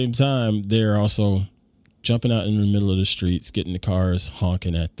at the same time, they're also jumping out in the middle of the streets, getting the cars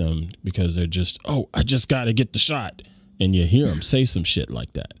honking at them because they're just, I just got to get the shot, and you hear them say some shit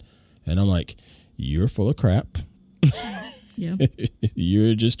like that, and I'm like, you're full of crap. Yeah.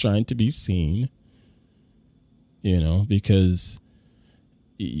 You're just trying to be seen, because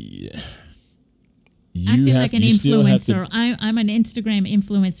acting like an influencer. I'm an Instagram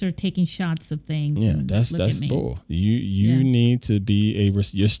influencer taking shots of things. Yeah, that's bull. You need to be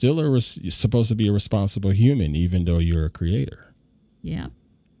you're still you're supposed to be a responsible human, even though you're a creator. Yeah.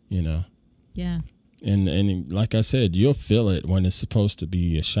 Yeah. And like I said, you'll feel it when it's supposed to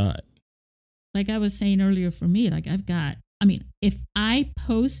be a shot. Like I was saying earlier, for me, like if I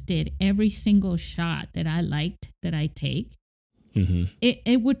posted every single shot that I liked that I take, mm-hmm.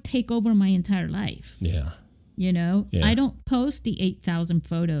 it would take over my entire life. Yeah. Yeah. I don't post the 8,000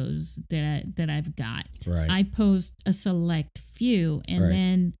 photos that I've got. Right. I post a select few, and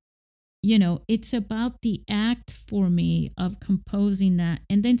then, it's about the act for me of composing that.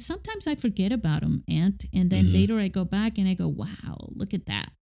 And then sometimes I forget about them, Ant. And then mm-hmm. later I go back and I go, wow, look at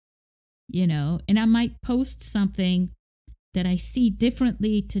that. And I might post something that I see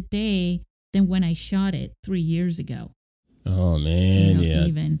differently today than when I shot it 3 years ago. Oh man, yeah.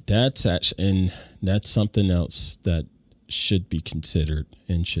 That's something else that should be considered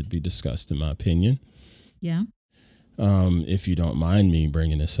and should be discussed, in my opinion. Yeah. If you don't mind me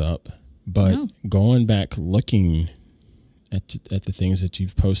bringing this up, but going back looking at the things that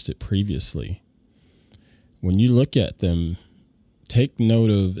you've posted previously, when you look at them, take note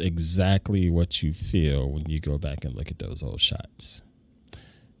of exactly what you feel when you go back and look at those old shots.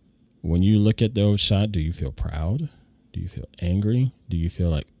 When you look at those shots, do you feel proud? Do you feel angry? Do you feel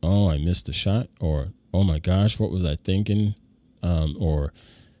like, oh, I missed the shot? Or, oh my gosh, what was I thinking? Or,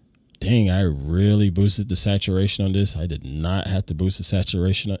 dang, I really boosted the saturation on this. I did not have to boost the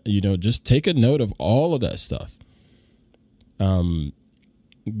saturation. Just take a note of all of that stuff.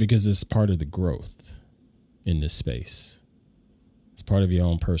 Because it's part of the growth in this space. It's part of your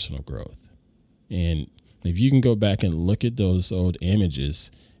own personal growth. And if you can go back and look at those old images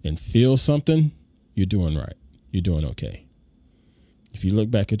and feel something, you're doing right. You're doing okay. If you look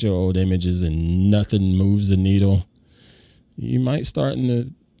back at your old images and nothing moves the needle, you might start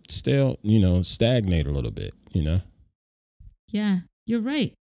to stagnate a little bit, Yeah, you're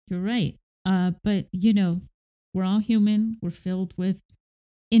right. You're right. But, we're all human. We're filled with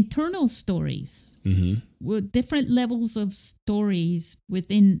internal stories with different levels of stories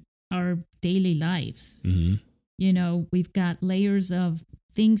within our daily lives. You know, we've got layers of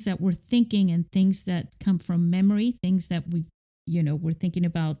things that we're thinking and things that come from memory, things that we're thinking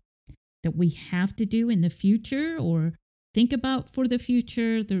about that we have to do in the future or think about for the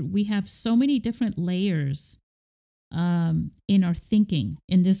future. We have so many different layers in our thinking,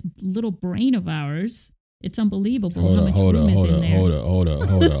 in this little brain of ours. It's unbelievable how much room is in there. Hold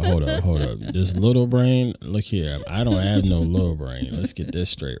up. This little brain, look here. I don't have no little brain. Let's get this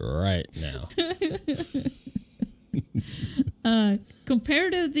straight right now.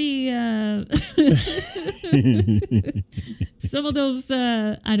 Compared to the some of those,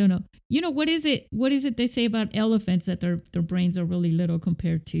 I don't know. You know, what is it they say about elephants, that their brains are really little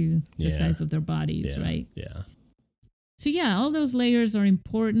compared to the size of their bodies, right? Yeah. So yeah, all those layers are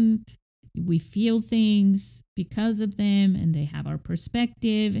important. We feel things because of them, and they have our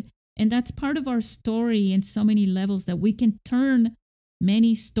perspective. And that's part of our story in so many levels, that we can turn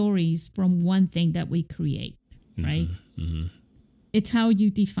many stories from one thing that we create, right? It's how you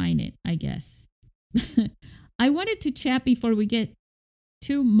define it, I guess. I wanted to chat before we get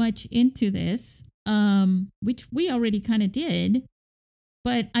too much into this, which we already kind of did,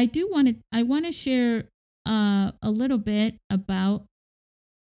 but I want to share a little bit about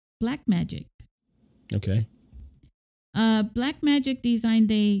Blackmagic. Okay. Blackmagic Design,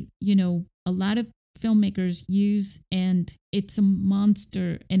 a lot of filmmakers use, and it's a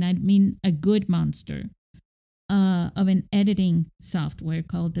monster, and I mean a good monster, of an editing software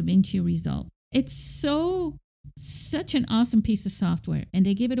called DaVinci Resolve. It's such an awesome piece of software, and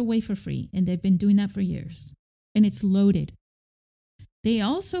they give it away for free, and they've been doing that for years, and it's loaded. They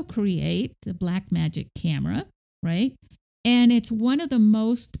also create the Blackmagic camera, right? And it's one of the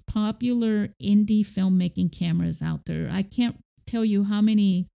most popular indie filmmaking cameras out there. I can't tell you how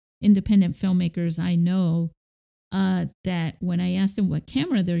many independent filmmakers I know that when I ask them what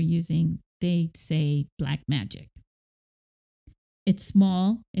camera they're using, they say Blackmagic. It's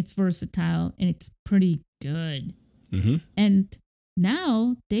small, it's versatile, and it's pretty good. And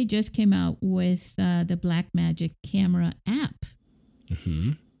now they just came out with the Blackmagic camera app.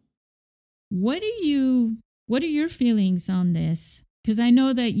 What are your feelings on this? Because I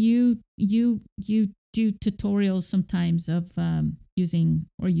know that you do tutorials sometimes of using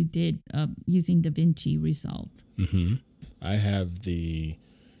DaVinci Resolve. I have the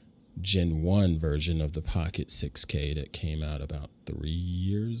Gen 1 version of the Pocket 6K that came out about 3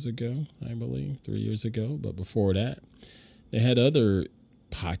 years ago, I believe, 3 years ago. But before that, they had other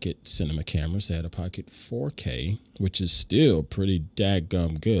Pocket cinema cameras. They had a Pocket 4K, which is still pretty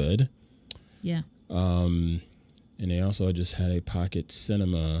daggum good. Yeah. And they also just had a Pocket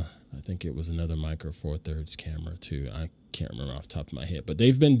Cinema. I think it was another Micro Four Thirds camera too. I can't remember off the top of my head, but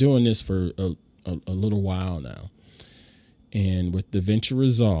they've been doing this for a little while now. And with DaVinci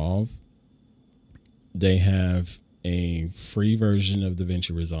Resolve, they have a free version of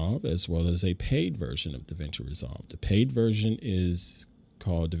DaVinci Resolve as well as a paid version of DaVinci Resolve. The paid version is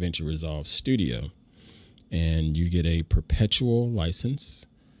called DaVinci Resolve Studio, and you get a perpetual license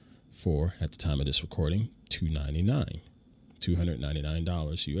for, at the time of this recording,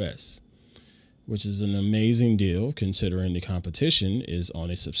 $299 US, which is an amazing deal considering the competition is on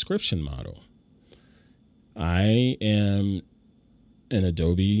a subscription model. I am an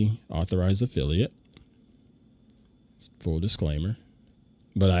Adobe authorized affiliate, full disclaimer,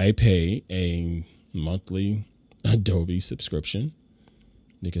 but I pay a monthly Adobe subscription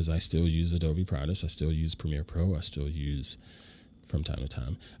because I still use Adobe products. I still use Premiere Pro. I still use, from time to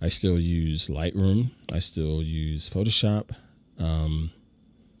time, I still use Lightroom. I still use Photoshop. I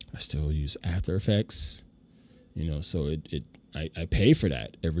still use After Effects. So I pay for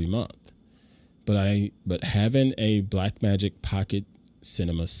that every month. But having a Blackmagic Pocket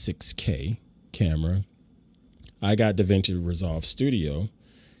Cinema 6K camera, I got DaVinci Resolve Studio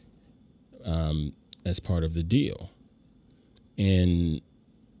as part of the deal. And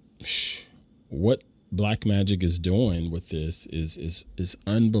what Blackmagic is doing with this is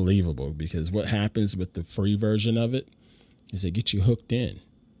unbelievable, because what happens with the free version of it is they get you hooked in.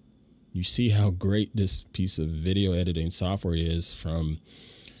 You see how great this piece of video editing software is, from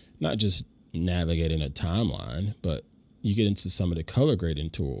not just navigating a timeline, but you get into some of the color grading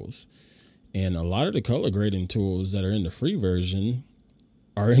tools. And a lot of the color grading tools that are in the free version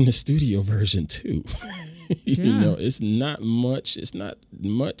are in the studio version too. Yeah. It's not much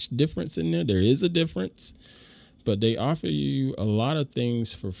difference in there. There is a difference, but they offer you a lot of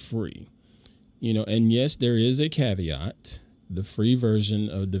things for free. And yes, there is a caveat. The free version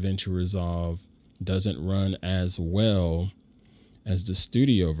of DaVinci Resolve doesn't run as well as the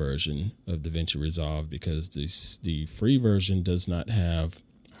studio version of DaVinci Resolve because the free version does not have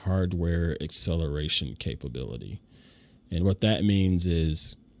hardware acceleration capability. And what that means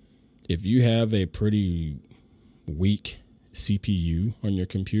is if you have a pretty weak CPU on your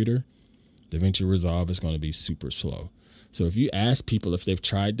computer, DaVinci Resolve is going to be super slow. So if you ask people if they've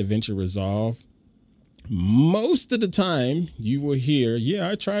tried DaVinci Resolve, most of the time you will hear, yeah,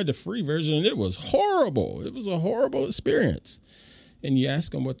 I tried the free version and it was horrible. It was a horrible experience. And you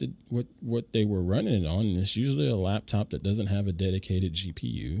ask them what they were running it on, and it's usually a laptop that doesn't have a dedicated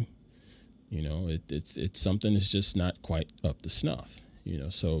GPU. You know, it's something that's just not quite up to snuff. You know,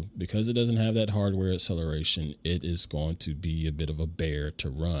 so because it doesn't have that hardware acceleration, it is going to be a bit of a bear to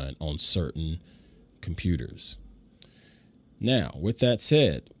run on certain computers. Now, with that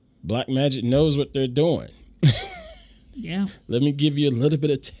said, Blackmagic knows what they're doing. Yeah. Let me give you a little bit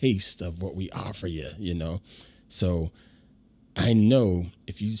of taste of what we offer you, you know. So I know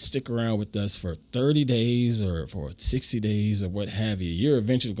if you stick around with us for 30 days or for 60 days or what have you, you're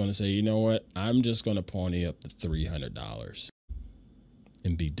eventually going to say, you know what, I'm just going to pony up the $300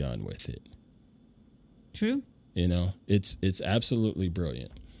 and be done with it. True. You know, it's absolutely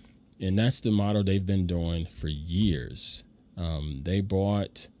brilliant. And that's the model they've been doing for years. They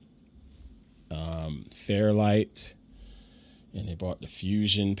bought Fairlight, and they bought the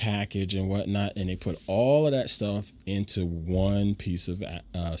Fusion package and whatnot, and they put all of that stuff into one piece of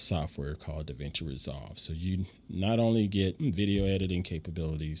software called DaVinci Resolve. So you not only get video editing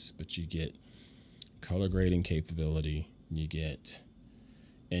capabilities, but you get color grading capability.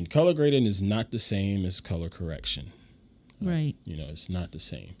 And color grading is not the same as color correction. Right. You know, it's not the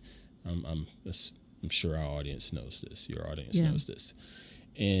same. I'm sure our audience knows this. Your audience knows this.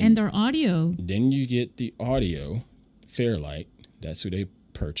 And our audio. Then you get the audio, Fairlight. That's who they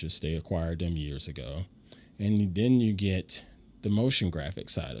purchased. They acquired them years ago. And then you get the motion graphic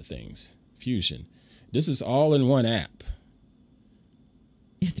side of things, Fusion. This is all in one app.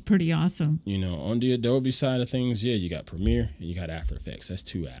 It's pretty awesome. You know, on the Adobe side of things, yeah, you got Premiere and you got After Effects. That's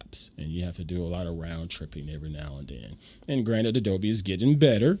two apps. And you have to do a lot of round tripping every now and then. And granted, Adobe is getting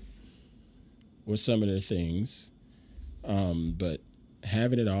better with some of their things. But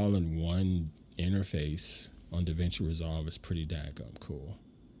having it all in one interface on DaVinci Resolve is pretty daggum cool.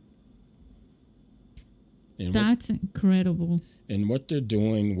 And that's incredible. And what they're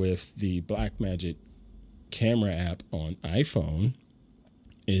doing with the Blackmagic camera app on iPhone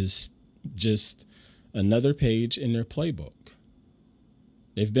is just another page in their playbook.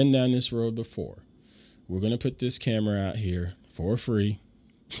 They've been down this road before. We're going to put this camera out here for free.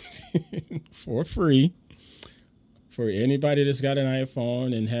 For free. For anybody that's got an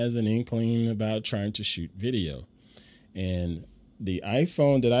iPhone and has an inkling about trying to shoot video. And the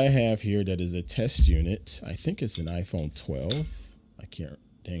iPhone that I have here that is a test unit, I think it's an iPhone 12. I can't,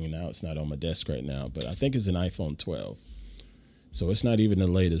 dang it now, it's not on my desk right now, but I think it's an iPhone 12. So it's not even the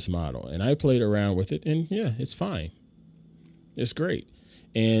latest model. And I played around with it, and yeah, it's fine. It's great.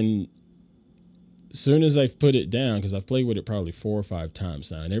 And as soon as I've put it down, because I've played with it probably 4 or 5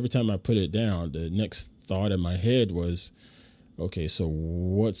 times now, and every time I put it down, the next thought in my head was, okay, so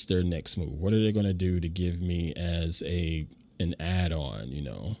what's their next move? What are they going to do to give me as an add-on, you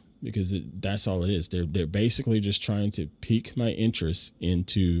know? Because that's all it is. They're basically just trying to pique my interest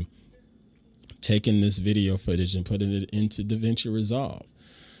into taking this video footage and putting it into DaVinci Resolve.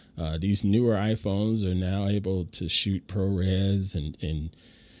 These newer iPhones are now able to shoot ProRes and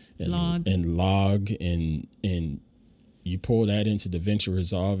log and you pull that into DaVinci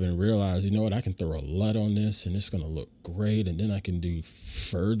Resolve and realize, you know what, I can throw a LUT on this and it's going to look great, and then I can do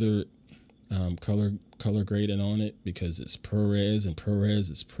further color grading on it because it's ProRes, and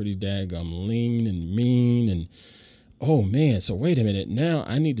ProRes is pretty daggum lean and mean. And oh man, so wait a minute, now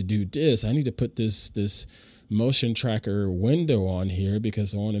I need to do this. I need to put this motion tracker window on here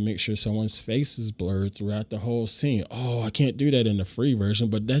because I want to make sure someone's face is blurred throughout the whole scene. Oh, I can't do that in the free version,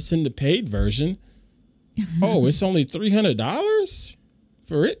 but that's in the paid version. Oh, it's only $300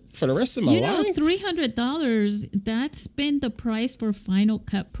 for it for the rest of my life? $300, that's been the price for Final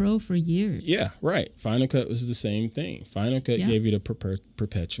Cut Pro for years. Yeah, right. Final Cut was the same thing. Final Cut gave you the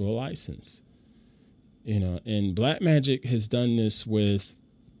perpetual license. You know, and Blackmagic has done this with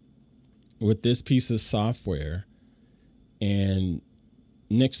this piece of software, and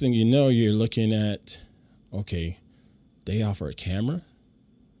next thing you know, you're looking at, okay, they offer a camera.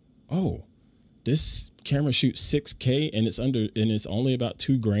 Oh, this camera shoots 6K and it's only about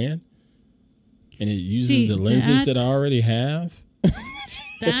 $2,000, and it uses the lenses that I already have.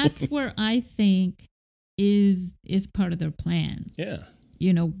 That's where I think is part of their plan. Yeah.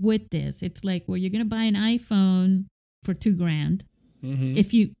 You know, with this, it's like, well, you're going to buy an iPhone for $2,000.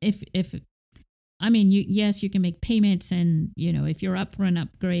 If I mean, yes, you can make payments, and if you're up for an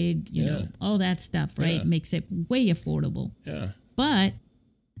upgrade, you know, all that stuff, right? Makes it way affordable. Yeah. But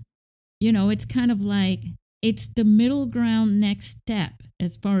it's kind of like it's the middle ground next step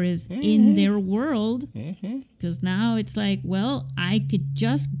as far as in their world, because now it's like, well, I could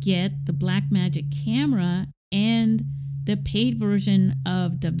just get the Blackmagic camera and the paid version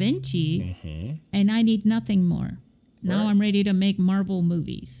of DaVinci, and I need nothing more. Now I'm ready to make Marvel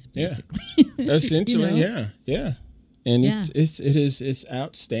movies, basically. Yeah. Essentially, yeah. And it's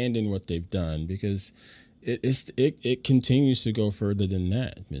outstanding what they've done, because it continues to go further than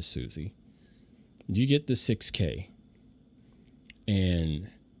that, Miss Susie. You get the 6K, and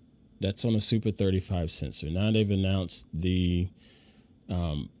that's on a Super 35 sensor. Now they've announced the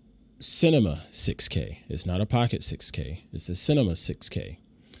Cinema 6K. It's not a Pocket 6K. It's a Cinema 6K.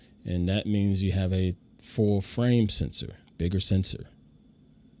 And that means you have a full frame sensor, bigger sensor,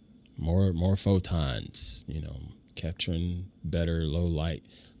 more photons, capturing better low light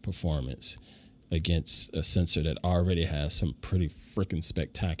performance against a sensor that already has some pretty freaking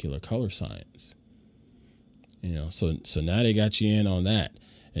spectacular color science. So now they got you in on that.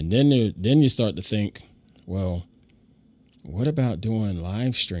 And then you start to think, well, what about doing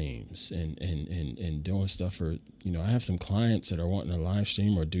live streams and doing stuff for, I have some clients that are wanting to live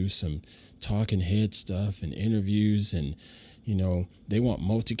stream or do some talking head stuff and interviews, and, they want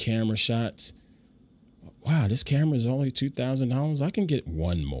multi-camera shots. Wow, this camera is only $2,000. I can get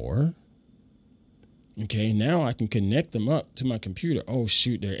one more. Okay, now I can connect them up to my computer. Oh,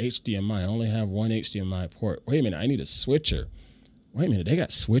 shoot, they're HDMI. I only have one HDMI port. Wait a minute, I need a switcher. Wait a minute, they got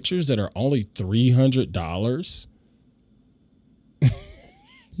switchers that are only $300?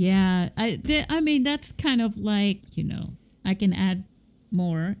 Yeah, I mean, that's kind of like, I can add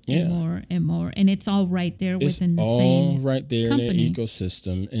more and more and more, and it's all right there within the same all right there company. In the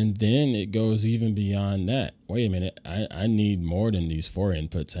ecosystem. And then it goes even beyond that. Wait a minute, I need more than these 4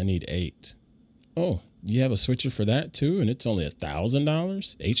 inputs. I need 8. Oh, you have a switcher for that too, and it's only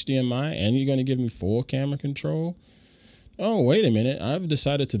 $1,000 HDMI, and you're going to give me full camera control? Oh, wait a minute, I've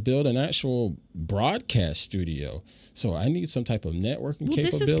decided to build an actual broadcast studio, so I need some type of networking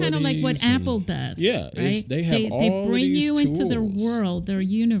capabilities. This is kind of like what Apple does. Yeah, right? They have all they bring these you tools into their world, their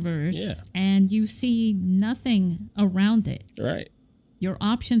universe, and you see nothing around it. Right. Your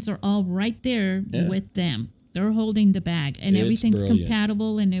options are all right there with them. They're holding the bag, and everything's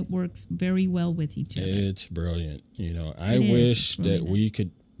compatible, and it works very well with each other. It's brilliant. I wish that we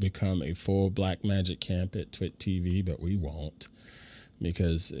could become a full Blackmagic camp at TWIG TV, but we won't,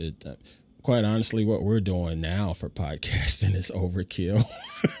 because quite honestly, what we're doing now for podcasting is overkill.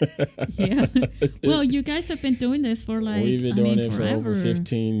 Yeah. Well, you guys have been doing this for we've been doing it forever. for over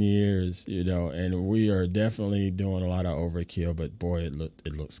 15 years, and we are definitely doing a lot of overkill, but boy, it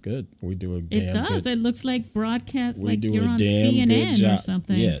looks good. We do a damn good. It looks like broadcast, we like do you're a on damn CNN good job. or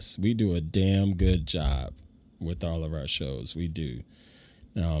something. Yes, we do a damn good job with all of our shows. We do.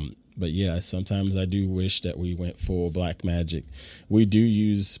 But yeah, sometimes I do wish that we went full Blackmagic. We do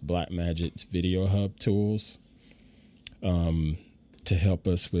use Blackmagic's Video Hub tools to help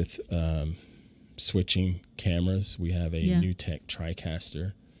us with switching cameras. We have a new tech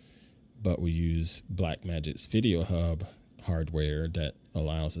TriCaster, but we use Blackmagic's Video Hub hardware that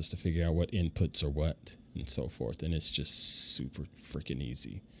allows us to figure out what inputs are what and so forth. And it's just super freaking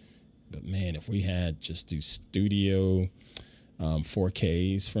easy. But man, if we had just these studio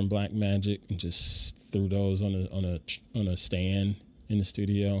 4Ks from Blackmagic and just threw those on a stand in the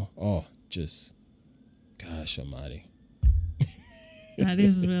studio, just gosh almighty. That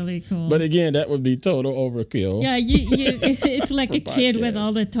is really cool. But again, that would be total overkill. Yeah, it's like a kid with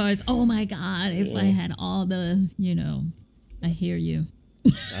all the toys. Oh my God, if I had all the, I hear you.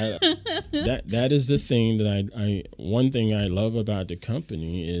 That is the thing that one thing I love about the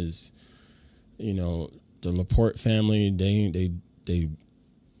company is, the Laporte family, they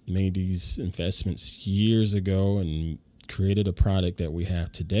made these investments years ago and created a product that we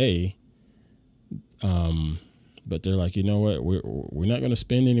have today. But they're like, you know what? We're not going to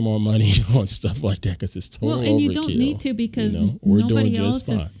spend any more money on stuff like that because it's total overkill. You don't need to, because we're nobody doing else just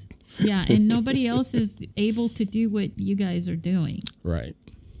fine. is. Yeah, and nobody else is able to do what you guys are doing. Right.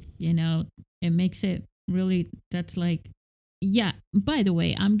 It makes it really. That's like, yeah. By the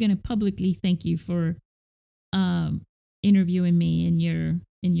way, I'm going to publicly thank you for interviewing me in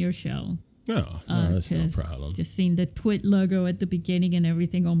your show. No, that's no problem. Just seeing the TWIG logo at the beginning and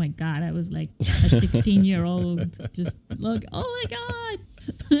everything. Oh my God, I was like a 16-year-old. Just look. Oh my God.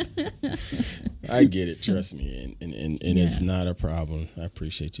 I get it. Trust me, and it's not a problem. I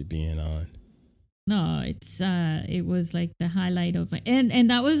appreciate you being on. No, it was like the highlight of it. And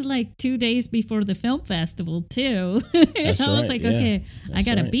that was like 2 days before the film festival too. That's I was right, like, yeah. okay, I That's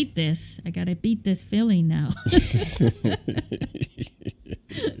gotta right. beat this. I gotta beat this feeling now.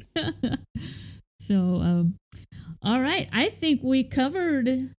 So, all right. I think we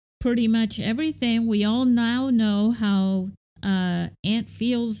covered pretty much everything. We all now know how Ant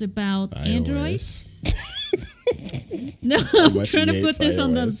feels about Androids. No, I'm trying to put this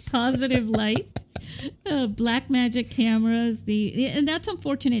on the positive light. Blackmagic cameras, and that's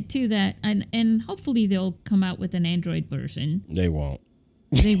unfortunate too. That and hopefully they'll come out with an Android version. They won't.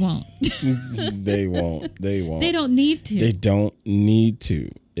 They won't. They won't. They won't. They don't need to. They don't need to.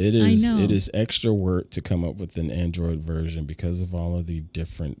 It is. I know. It is extra work to come up with an Android version because of all of the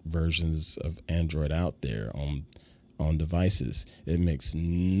different versions of Android out there on devices. It makes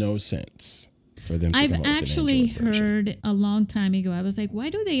no sense for them to I've come up with an actually Android version. heard a long time ago. I was like,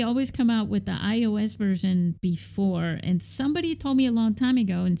 why do they always come out with the iOS version before? And somebody told me a long time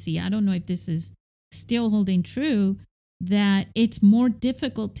ago, and see, I don't know if this is still holding true, that it's more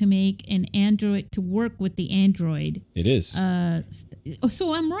difficult to make an Android to work with the Android. It is. So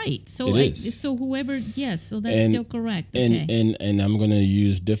I'm right. So It is. So whoever, yes, so that's still correct. Okay. And I'm going to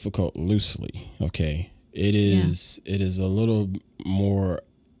use difficult loosely. Okay. It is. Yeah. It is a little more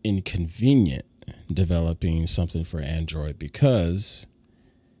inconvenient developing something for Android because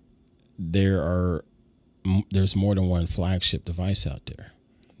there's more than one flagship device out there.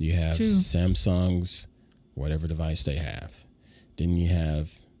 You have Samsung's whatever device they have. Then you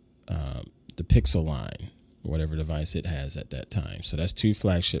have the Pixel line, whatever device it has at that time. So that's 2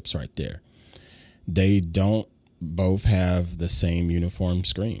 flagships right there. They don't both have the same uniform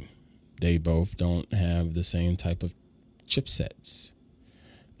screen. They both don't have the same type of chipsets.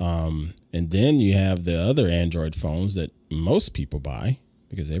 And then you have the other Android phones that most people buy,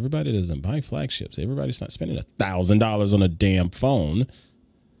 because everybody doesn't buy flagships. Everybody's not spending $1,000 on a damn phone.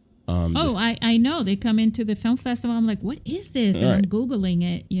 I know. They come into the film festival. I'm like, what is this? And I'm Googling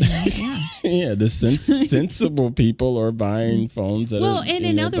it, you know. Yeah. Yeah, the sensible people are buying phones that are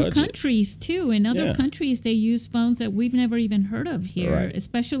in other budget. countries, too. In other countries, they use phones that we've never even heard of here,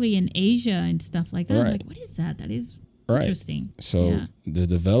 especially in Asia and stuff like that. I'm like, what is that? That is interesting. So the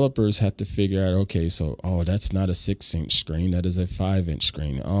developers have to figure out, okay, so, that's not a 6-inch screen. That is a 5-inch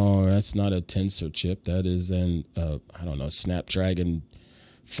screen. Oh, that's not a Tensor chip. That is Snapdragon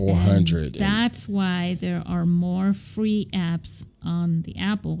 400. And that's why there are more free apps on the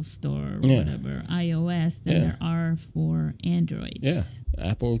Apple Store or whatever, iOS, than there are for Android. Yeah.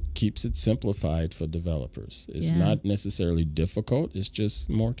 Apple keeps it simplified for developers. It's not necessarily difficult. It's just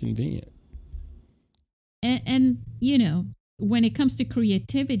more convenient. And, you know, when it comes to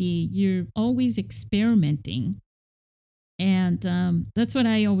creativity, you're always experimenting. And that's what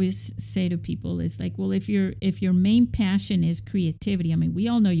I always say to people is like, well, if your main passion is creativity, I mean, we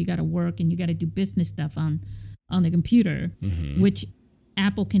all know you got to work and you got to do business stuff on the computer, which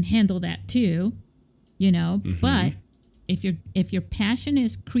Apple can handle that too, you know. But if your passion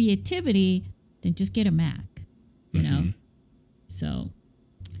is creativity, then just get a Mac, you know. So,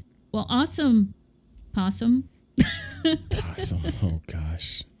 well, awesome, Possum. Possum. Oh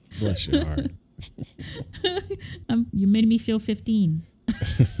gosh, bless your heart. You made me feel 15.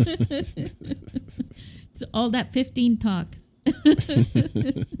 It's all that 15 talk.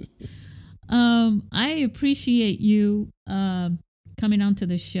 I appreciate you coming onto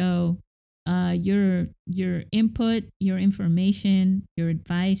the show. Your input, your information, your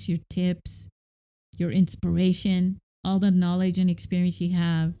advice, your tips, your inspiration, all the knowledge and experience you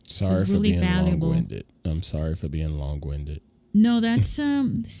have. Sorry for really being valuable. long-winded. I'm sorry for being long-winded. No, that's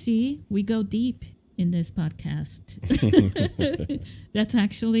see, we go deep in this podcast. That's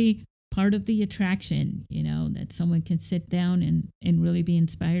actually part of the attraction, you know, that someone can sit down and really be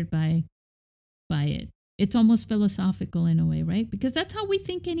inspired by it. It's almost philosophical in a way, right? Because that's how we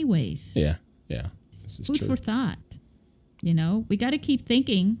think anyways. Yeah. Food for thought. You know, we got to keep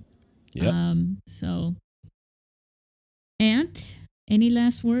thinking. Yep. So, Ant, any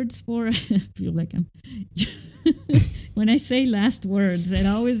last words for, I feel like I'm, when I say last words, it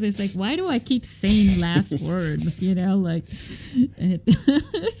always is like, why do I keep saying last words? You know, like.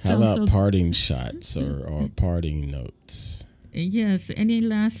 How about parting shots or parting notes? Yes, any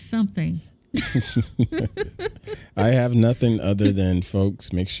last something? I have nothing other than,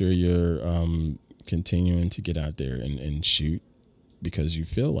 folks, make sure you're continuing to get out there and shoot because you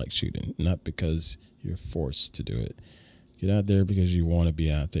feel like shooting, not because you're forced to do it. Get out there because you want to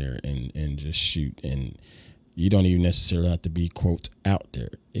be out there and just shoot. And you don't even necessarily have to be, quote, out there.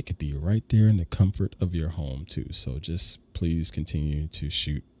 It could be right there in the comfort of your home, too. So just please continue to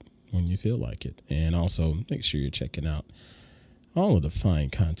shoot when you feel like it. And also make sure you're checking out all of the fine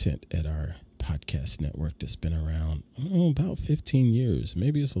content at our podcast network that's been around about 15 years.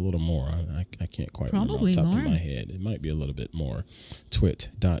 Maybe it's a little more. I can't quite remember off the top of my head. It might be a little bit more.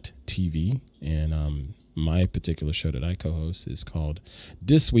 TWIG.tv. And my particular show that I co-host is called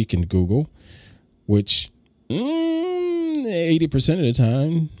This Week in Google, which 80% of the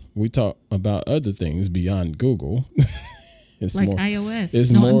time we talk about other things beyond Google. It's like more iOS.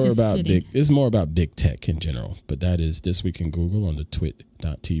 It's more about big. It's more about big tech in general. But that is This Week in Google on the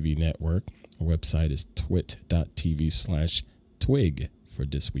twit.tv network. Our website is twit.tv/twig for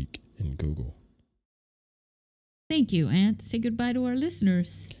This Week in Google. Thank you, Ant. Say goodbye to our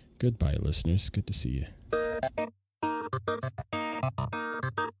listeners. Goodbye, listeners. Good to see you.